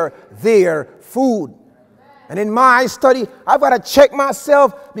prepare their food. And in my study, I've got to check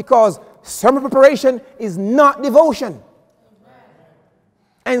myself, because sermon preparation is not devotion.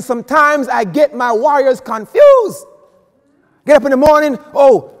 And sometimes I get my warriors confused. Get up in the morning,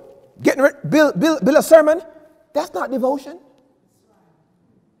 getting ready, build a sermon. That's not devotion.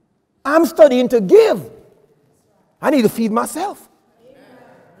 I'm studying to give. I need to feed myself.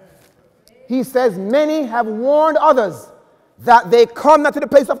 He says, many have warned others that they come not to the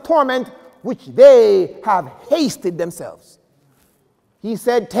place of torment which they have hasted themselves. He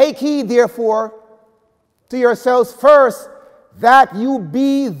said, take heed therefore to yourselves first, that you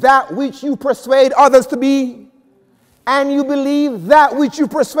be that which you persuade others to be, and you believe that which you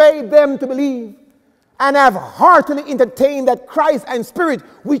persuade them to believe, and have heartily entertained that Christ and Spirit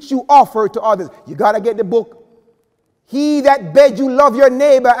which you offer to others. You got to get the book. He that bade you love your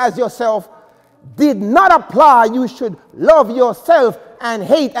neighbor as yourself did not apply you should love yourself and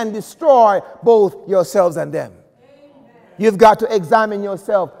hate and destroy both yourselves and them. Amen. You've got to examine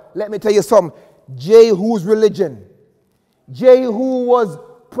yourself. Let me tell you something. Jehu's religion. Jehu was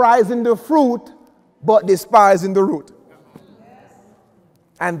prizing the fruit but despising the root.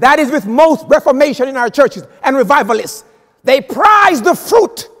 And that is with most Reformation in our churches and revivalists. They prize the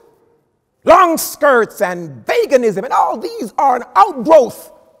fruit. Long skirts and veganism and all these are an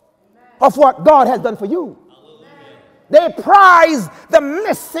outgrowth of what God has done for you. They prize the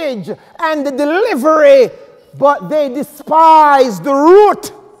message and the delivery, but they despise the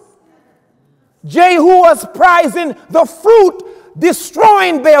root. Jehu was prizing the fruit,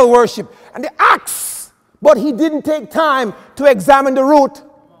 destroying Baal worship and the axe, but he didn't take time to examine the root.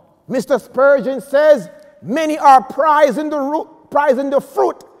 Mr. Spurgeon says, many are prizing the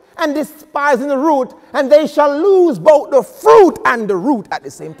fruit and despising the root, and they shall lose both the fruit and the root at the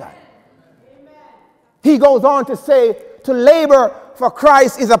same time. Amen. He goes on to say, to labor for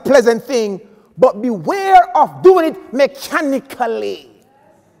Christ is a pleasant thing, but beware of doing it mechanically.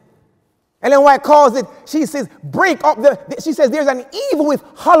 Ellen White calls it, she says, she says there's an evil with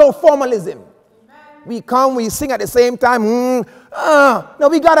hollow formalism. Amen. We come, we sing at the same time. No,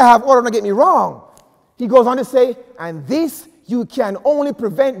 we got to have order, don't get me wrong. He goes on to say, and this you can only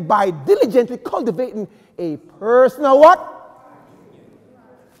prevent by diligently cultivating a personal what?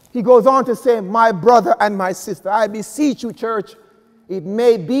 He goes on to say, my brother and my sister, I beseech you, church, it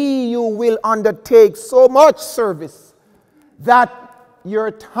may be you will undertake so much service that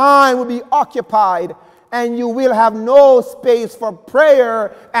your time will be occupied and you will have no space for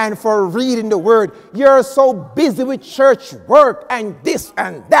prayer and for reading the word. You're so busy with church work and this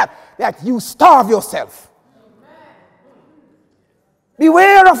and that you starve yourself.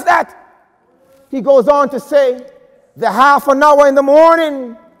 Beware of that. He goes on to say, the half an hour in the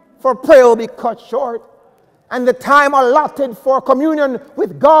morning for prayer will be cut short, and the time allotted for communion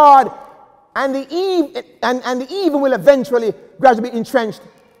with God and the evening will eventually gradually be entrenched.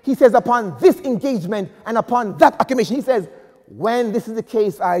 He says, upon this engagement and upon that accumulation, he says, when this is the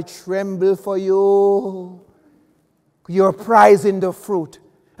case, I tremble for you. You're prizing the fruit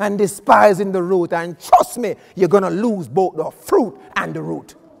and despising the root, and trust me, you're going to lose both the fruit and the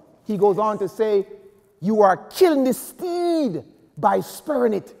root. He goes on to say, you are killing the seed by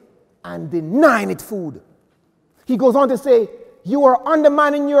sparing it and denying it food. He goes on to say, you are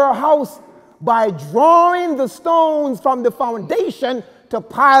undermining your house by drawing the stones from the foundation to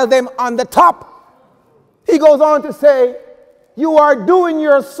pile them on the top. He goes on to say, you are doing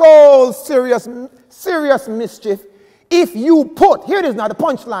your soul serious mischief if you put, here it is now, the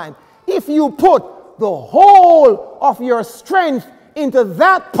punchline, if you put the whole of your strength into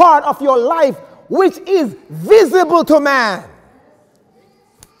that part of your life which is visible to man,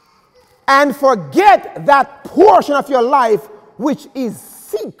 and forget that portion of your life which is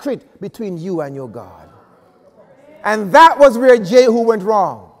secret between you and your God. And that was where Jehu went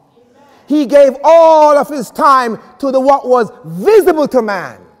wrong. He gave all of his time to what was visible to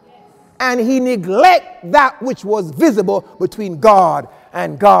man, and he neglected that which was visible between God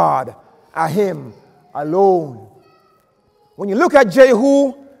and God, him alone. When you look at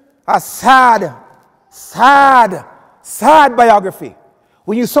Jehu, a sad biography.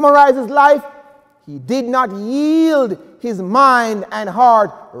 When you summarize his life, he did not yield his mind and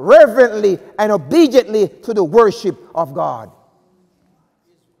heart reverently and obediently to the worship of God.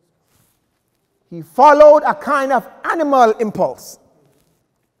 He followed a kind of animal impulse,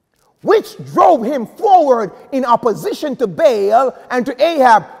 which drove him forward in opposition to Baal and to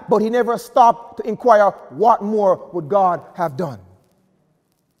Ahab, but he never stopped to inquire, what more would God have done?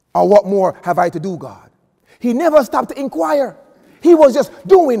 Or what more have I to do, God? He never stopped to inquire. He was just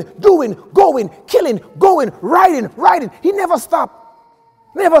doing, going, killing, going, writing. He never stopped.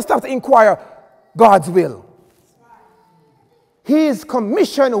 Never stopped to inquire God's will. His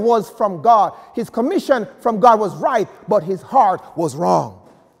commission was from God. His commission from God was right, but his heart was wrong.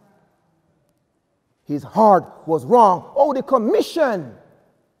 His heart was wrong. Oh, the commission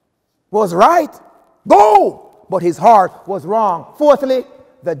was right. Go! But his heart was wrong. Fourthly,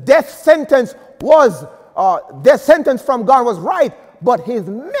 the death sentence from God was right, but his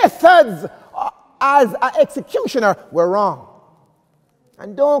methods as an executioner were wrong.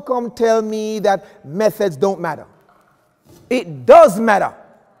 And don't come tell me that methods don't matter. It does matter.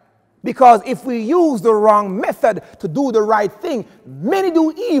 Because if we use the wrong method to do the right thing, many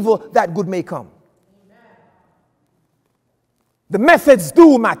do evil that good may come. The methods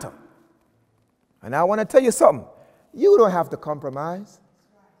do matter. And I want to tell you something. You don't have to compromise.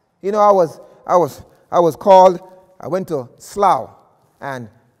 You know, I was called, I went to Slough, and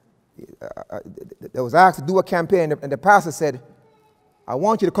I was asked to do a campaign, and the pastor said, I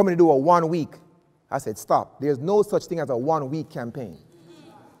want you to come in and do a 1 week. I said, stop. There's no such thing as a 1 week campaign.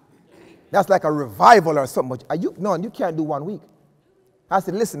 That's like a revival or something. No, you can't do 1 week. I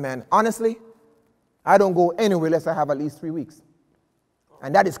said, listen, man, honestly, I don't go anywhere unless I have at least 3 weeks.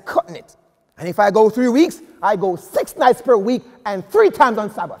 And that is cutting it. And if I go 3 weeks, I go 6 nights per week and 3 times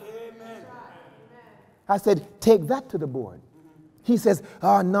on Sabbath. Amen. I said, take that to the board. He says,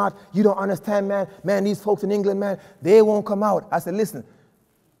 oh, Knott, you don't understand, man. Man, these folks in England, man, they won't come out. I said, listen,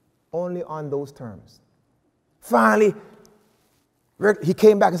 only on those terms. Finally, he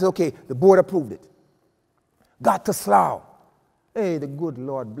came back and said, okay, the board approved it. Got to Slough. Hey, the good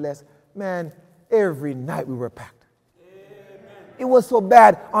Lord bless. Man, every night we were packed. Amen. It was so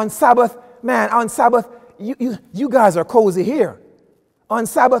bad. On Sabbath, man, on Sabbath, you guys are cozy here. On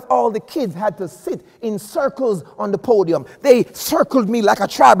Sabbath, all the kids had to sit in circles on the podium. They circled me like a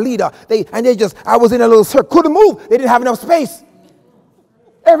tribe leader. I was in a little circle. Couldn't move. They didn't have enough space.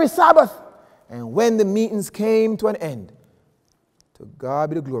 Every Sabbath. And when the meetings came to an end, to God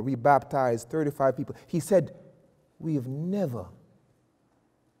be the glory, we baptized 35 people. He said,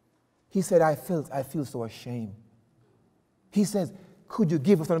 I feel so ashamed. He says, could you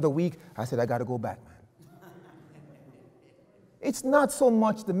give us another week? I said, I got to go back, man. It's not so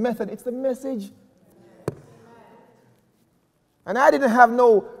much the method, it's the message. And I didn't have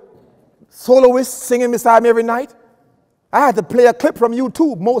no soloist singing beside me every night. I had to play a clip from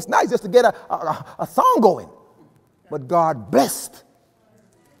YouTube most nights just to get a song going. But God blessed.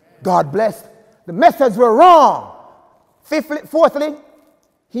 God blessed. The methods were wrong. Fourthly,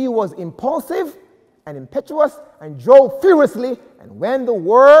 he was impulsive and impetuous and drove furiously. And when the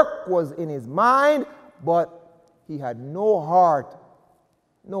work was in his mind, but he had no heart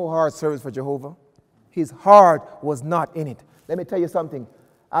service for Jehovah. His heart was not in it. Let me tell you something.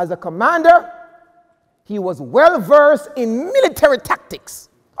 As a commander, he was well versed in military tactics.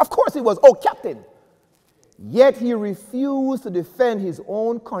 Of course he was, captain. Yet he refused to defend his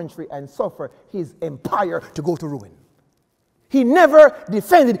own country and suffer his empire to go to ruin. He never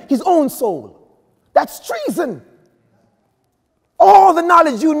defended his own soul. That's treason. All the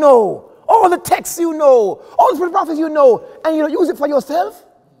knowledge you know, all the texts you know, all the prophets you know, and you don't use it for yourself?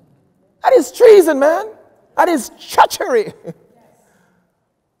 That is treason, man. That is treachery.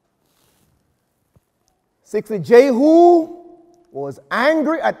 Sixthly, Jehu was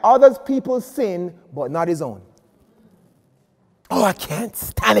angry at other people's sin, but not his own. Oh, I can't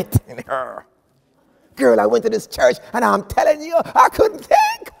stand it. Girl, I went to this church, and I'm telling you, I couldn't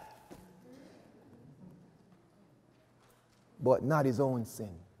think. But not his own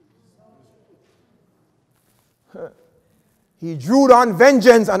sin. He drew on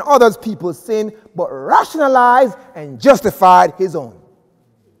vengeance on others people's sin, but rationalized and justified his own.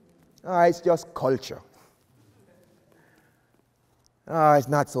 It's just culture. It's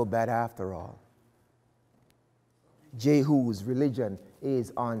not so bad after all. Jehu's religion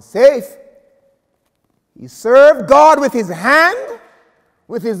is unsafe. He served God with his hand,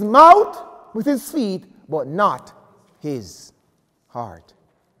 with his mouth, with his feet, but not his heart.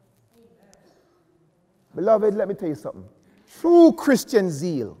 Beloved, let me tell you something. True Christian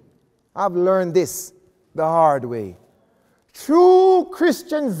zeal, I've learned this the hard way. True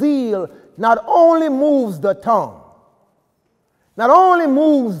Christian zeal not only moves the tongue, not only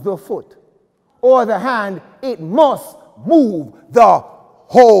moves the foot or the hand, it must move the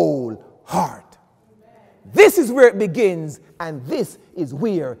whole heart. This is where it begins, and this is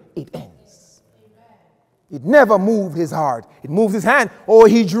where it ends. It never moved his heart. It moved his hand. Oh,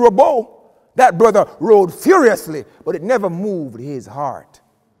 he drew a bow. That brother rode furiously, but it never moved his heart.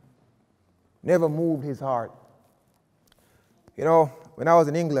 Never moved his heart. You know, when I was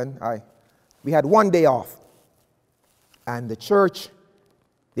in England, we had one day off. And the church,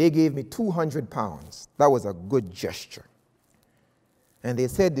 they gave me £200. That was a good gesture. And they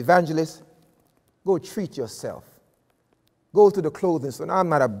said, Evangelist, go treat yourself. Go to the clothing store. Now,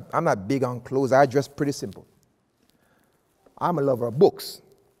 I'm not big on clothes. I dress pretty simple. I'm a lover of books.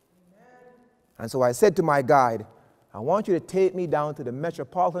 And so I said to my guide, I want you to take me down to the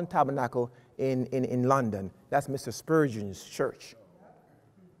Metropolitan Tabernacle in London. That's Mr. Spurgeon's church.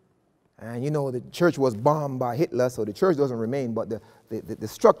 And you know, the church was bombed by Hitler, so the church doesn't remain, but the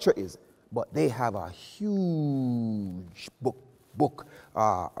structure is. But they have a huge book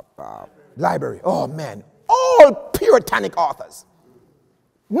library. Oh, man. All Puritanic authors.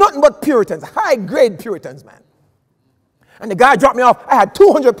 Nothing but Puritans, high-grade Puritans, man. And the guy dropped me off. I had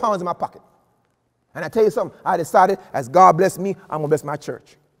 £200 in my pocket. And I tell you something, I decided, as God bless me, I'm going to bless my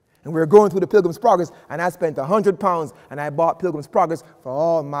church. And we were going through the Pilgrim's Progress, and I spent £100, and I bought Pilgrim's Progress for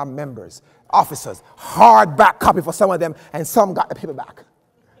all my members, officers, hardback copy for some of them, and some got the paperback.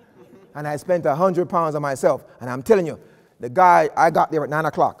 And I spent £100 on myself. And I'm telling you, the guy, I got there at 9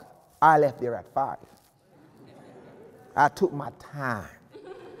 o'clock. I left there at 5. I took my time,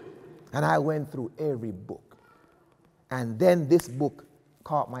 and I went through every book. And then this book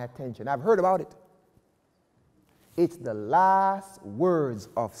caught my attention. I've heard about it. It's the last words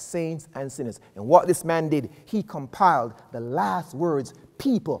of saints and sinners. And what this man did, he compiled the last words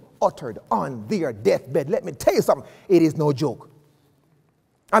people uttered on their deathbed. Let me tell you something, it is no joke.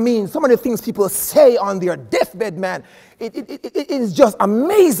 I mean, some of the things people say on their deathbed, man, it is just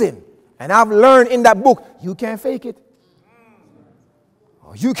amazing. And I've learned in that book, you can't fake it.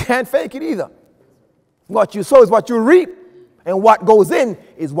 You can't fake it either. What you sow is what you reap. And what goes in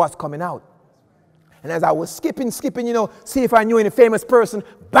is what's coming out. And as I was skipping, you know, see if I knew any famous person,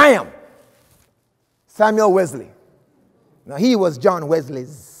 bam! Samuel Wesley. Now, he was John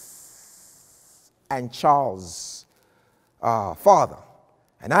Wesley's and Charles' father.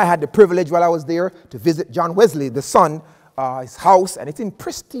 And I had the privilege while I was there to visit John Wesley, the son, his house, and it's in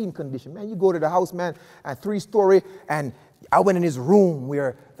pristine condition. Man, you go to the house, man, and 3-story, and I went in his room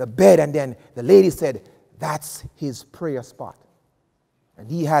where the bed, and then the lady said, that's his prayer spot. And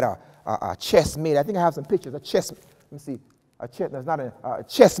he had a chest made. I think I have some pictures. A chest. Let me see. A chest. No, it's not a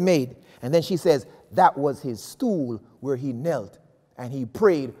chest made. And then she says that was his stool where he knelt and he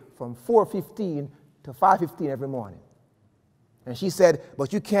prayed from 4:15 to 5:15 every morning. And she said,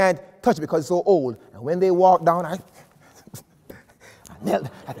 but you can't touch it because it's so old. And when they walked down, I had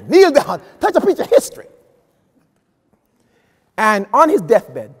to kneel down, touch a piece of history. And on his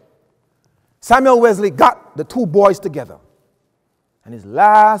deathbed, Samuel Wesley got the two boys together. And his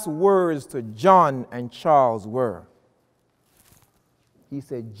last words to John and Charles were, he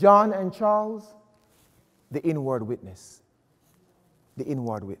said, John and Charles, the inward witness. The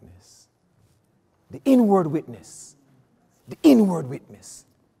inward witness. The inward witness. The inward witness.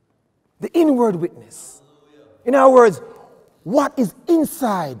 The inward witness. In other words, what is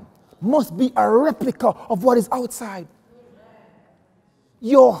inside must be a replica of what is outside.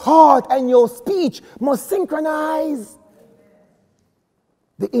 Your heart and your speech must synchronize.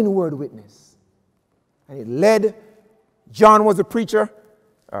 The inward witness. And it led, John was the preacher,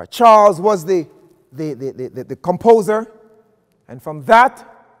 Charles was the composer, and from that,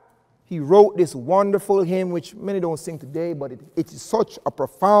 he wrote this wonderful hymn, which many don't sing today, but it is such a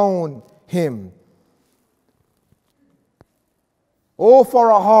profound hymn. Oh,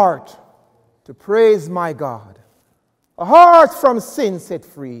 for a heart to praise my God, a heart from sin set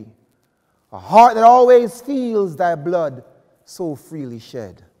free, a heart that always feels thy blood so freely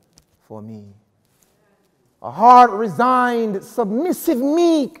shed for me. A heart resigned, submissive,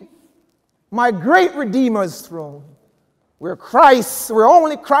 meek, my great Redeemer's throne, where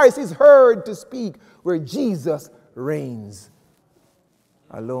only Christ is heard to speak, where Jesus reigns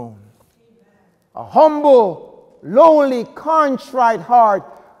alone. A humble, lowly, contrite heart,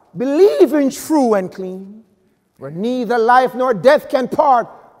 believing true and clean, where neither life nor death can part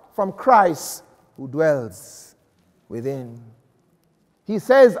from Christ who dwells within. He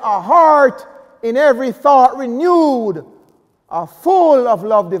says, a heart in every thought renewed, full of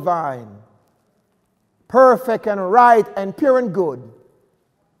love divine, perfect and right and pure and good,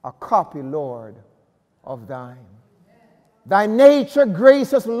 a copy, Lord, of thine. Thy nature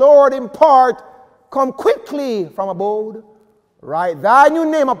gracious, Lord, impart, come quickly from abode, write thy new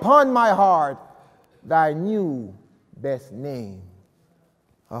name upon my heart, thy new best name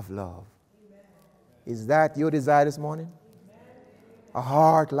of love. Is that your desire this morning? A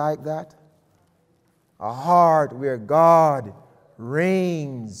heart like that? A heart where God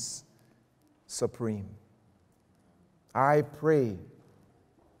reigns supreme. I pray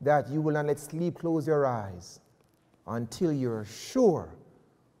that you will not let sleep close your eyes until you're sure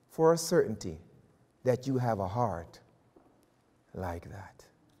for a certainty that you have a heart like that.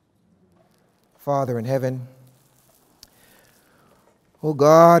 Father in heaven, oh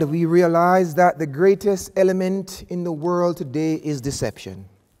God, we realize that the greatest element in the world today is deception.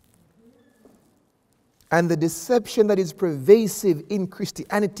 And the deception that is pervasive in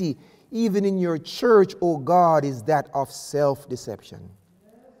Christianity, even in your church, oh God, is that of self-deception.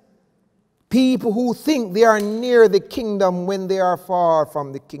 People who think they are near the kingdom when they are far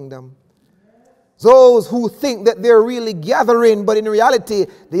from the kingdom. Those who think that they're really gathering, but in reality,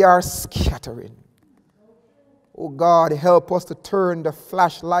 they are scattering. Oh God, help us to turn the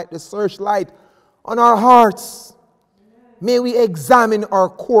flashlight, the searchlight on our hearts. May we examine our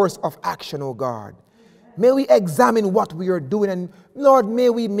course of action, oh God. May we examine what we are doing. And Lord, may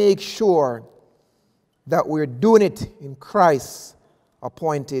we make sure that we're doing it in Christ's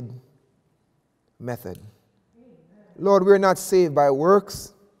appointed method. Lord, we're not saved by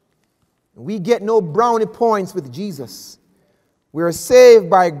works. We get no brownie points with Jesus. We are saved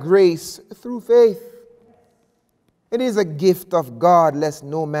by grace through faith. It is a gift of God, lest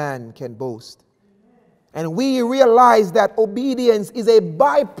no man can boast. And we realize that obedience is a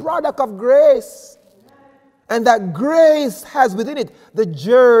byproduct of grace. And that grace has within it the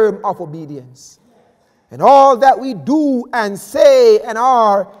germ of obedience. And all that we do and say and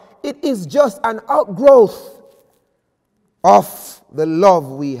are, it is just an outgrowth of the love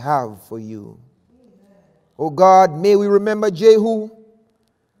we have for you. Oh God, may we remember Jehu,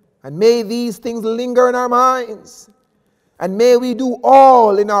 and may these things linger in our minds, and may we do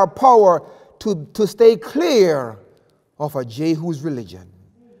all in our power to stay clear of a Jehu's religion.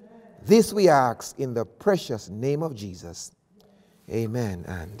 This we ask in the precious name of Jesus. Amen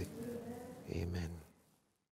and amen.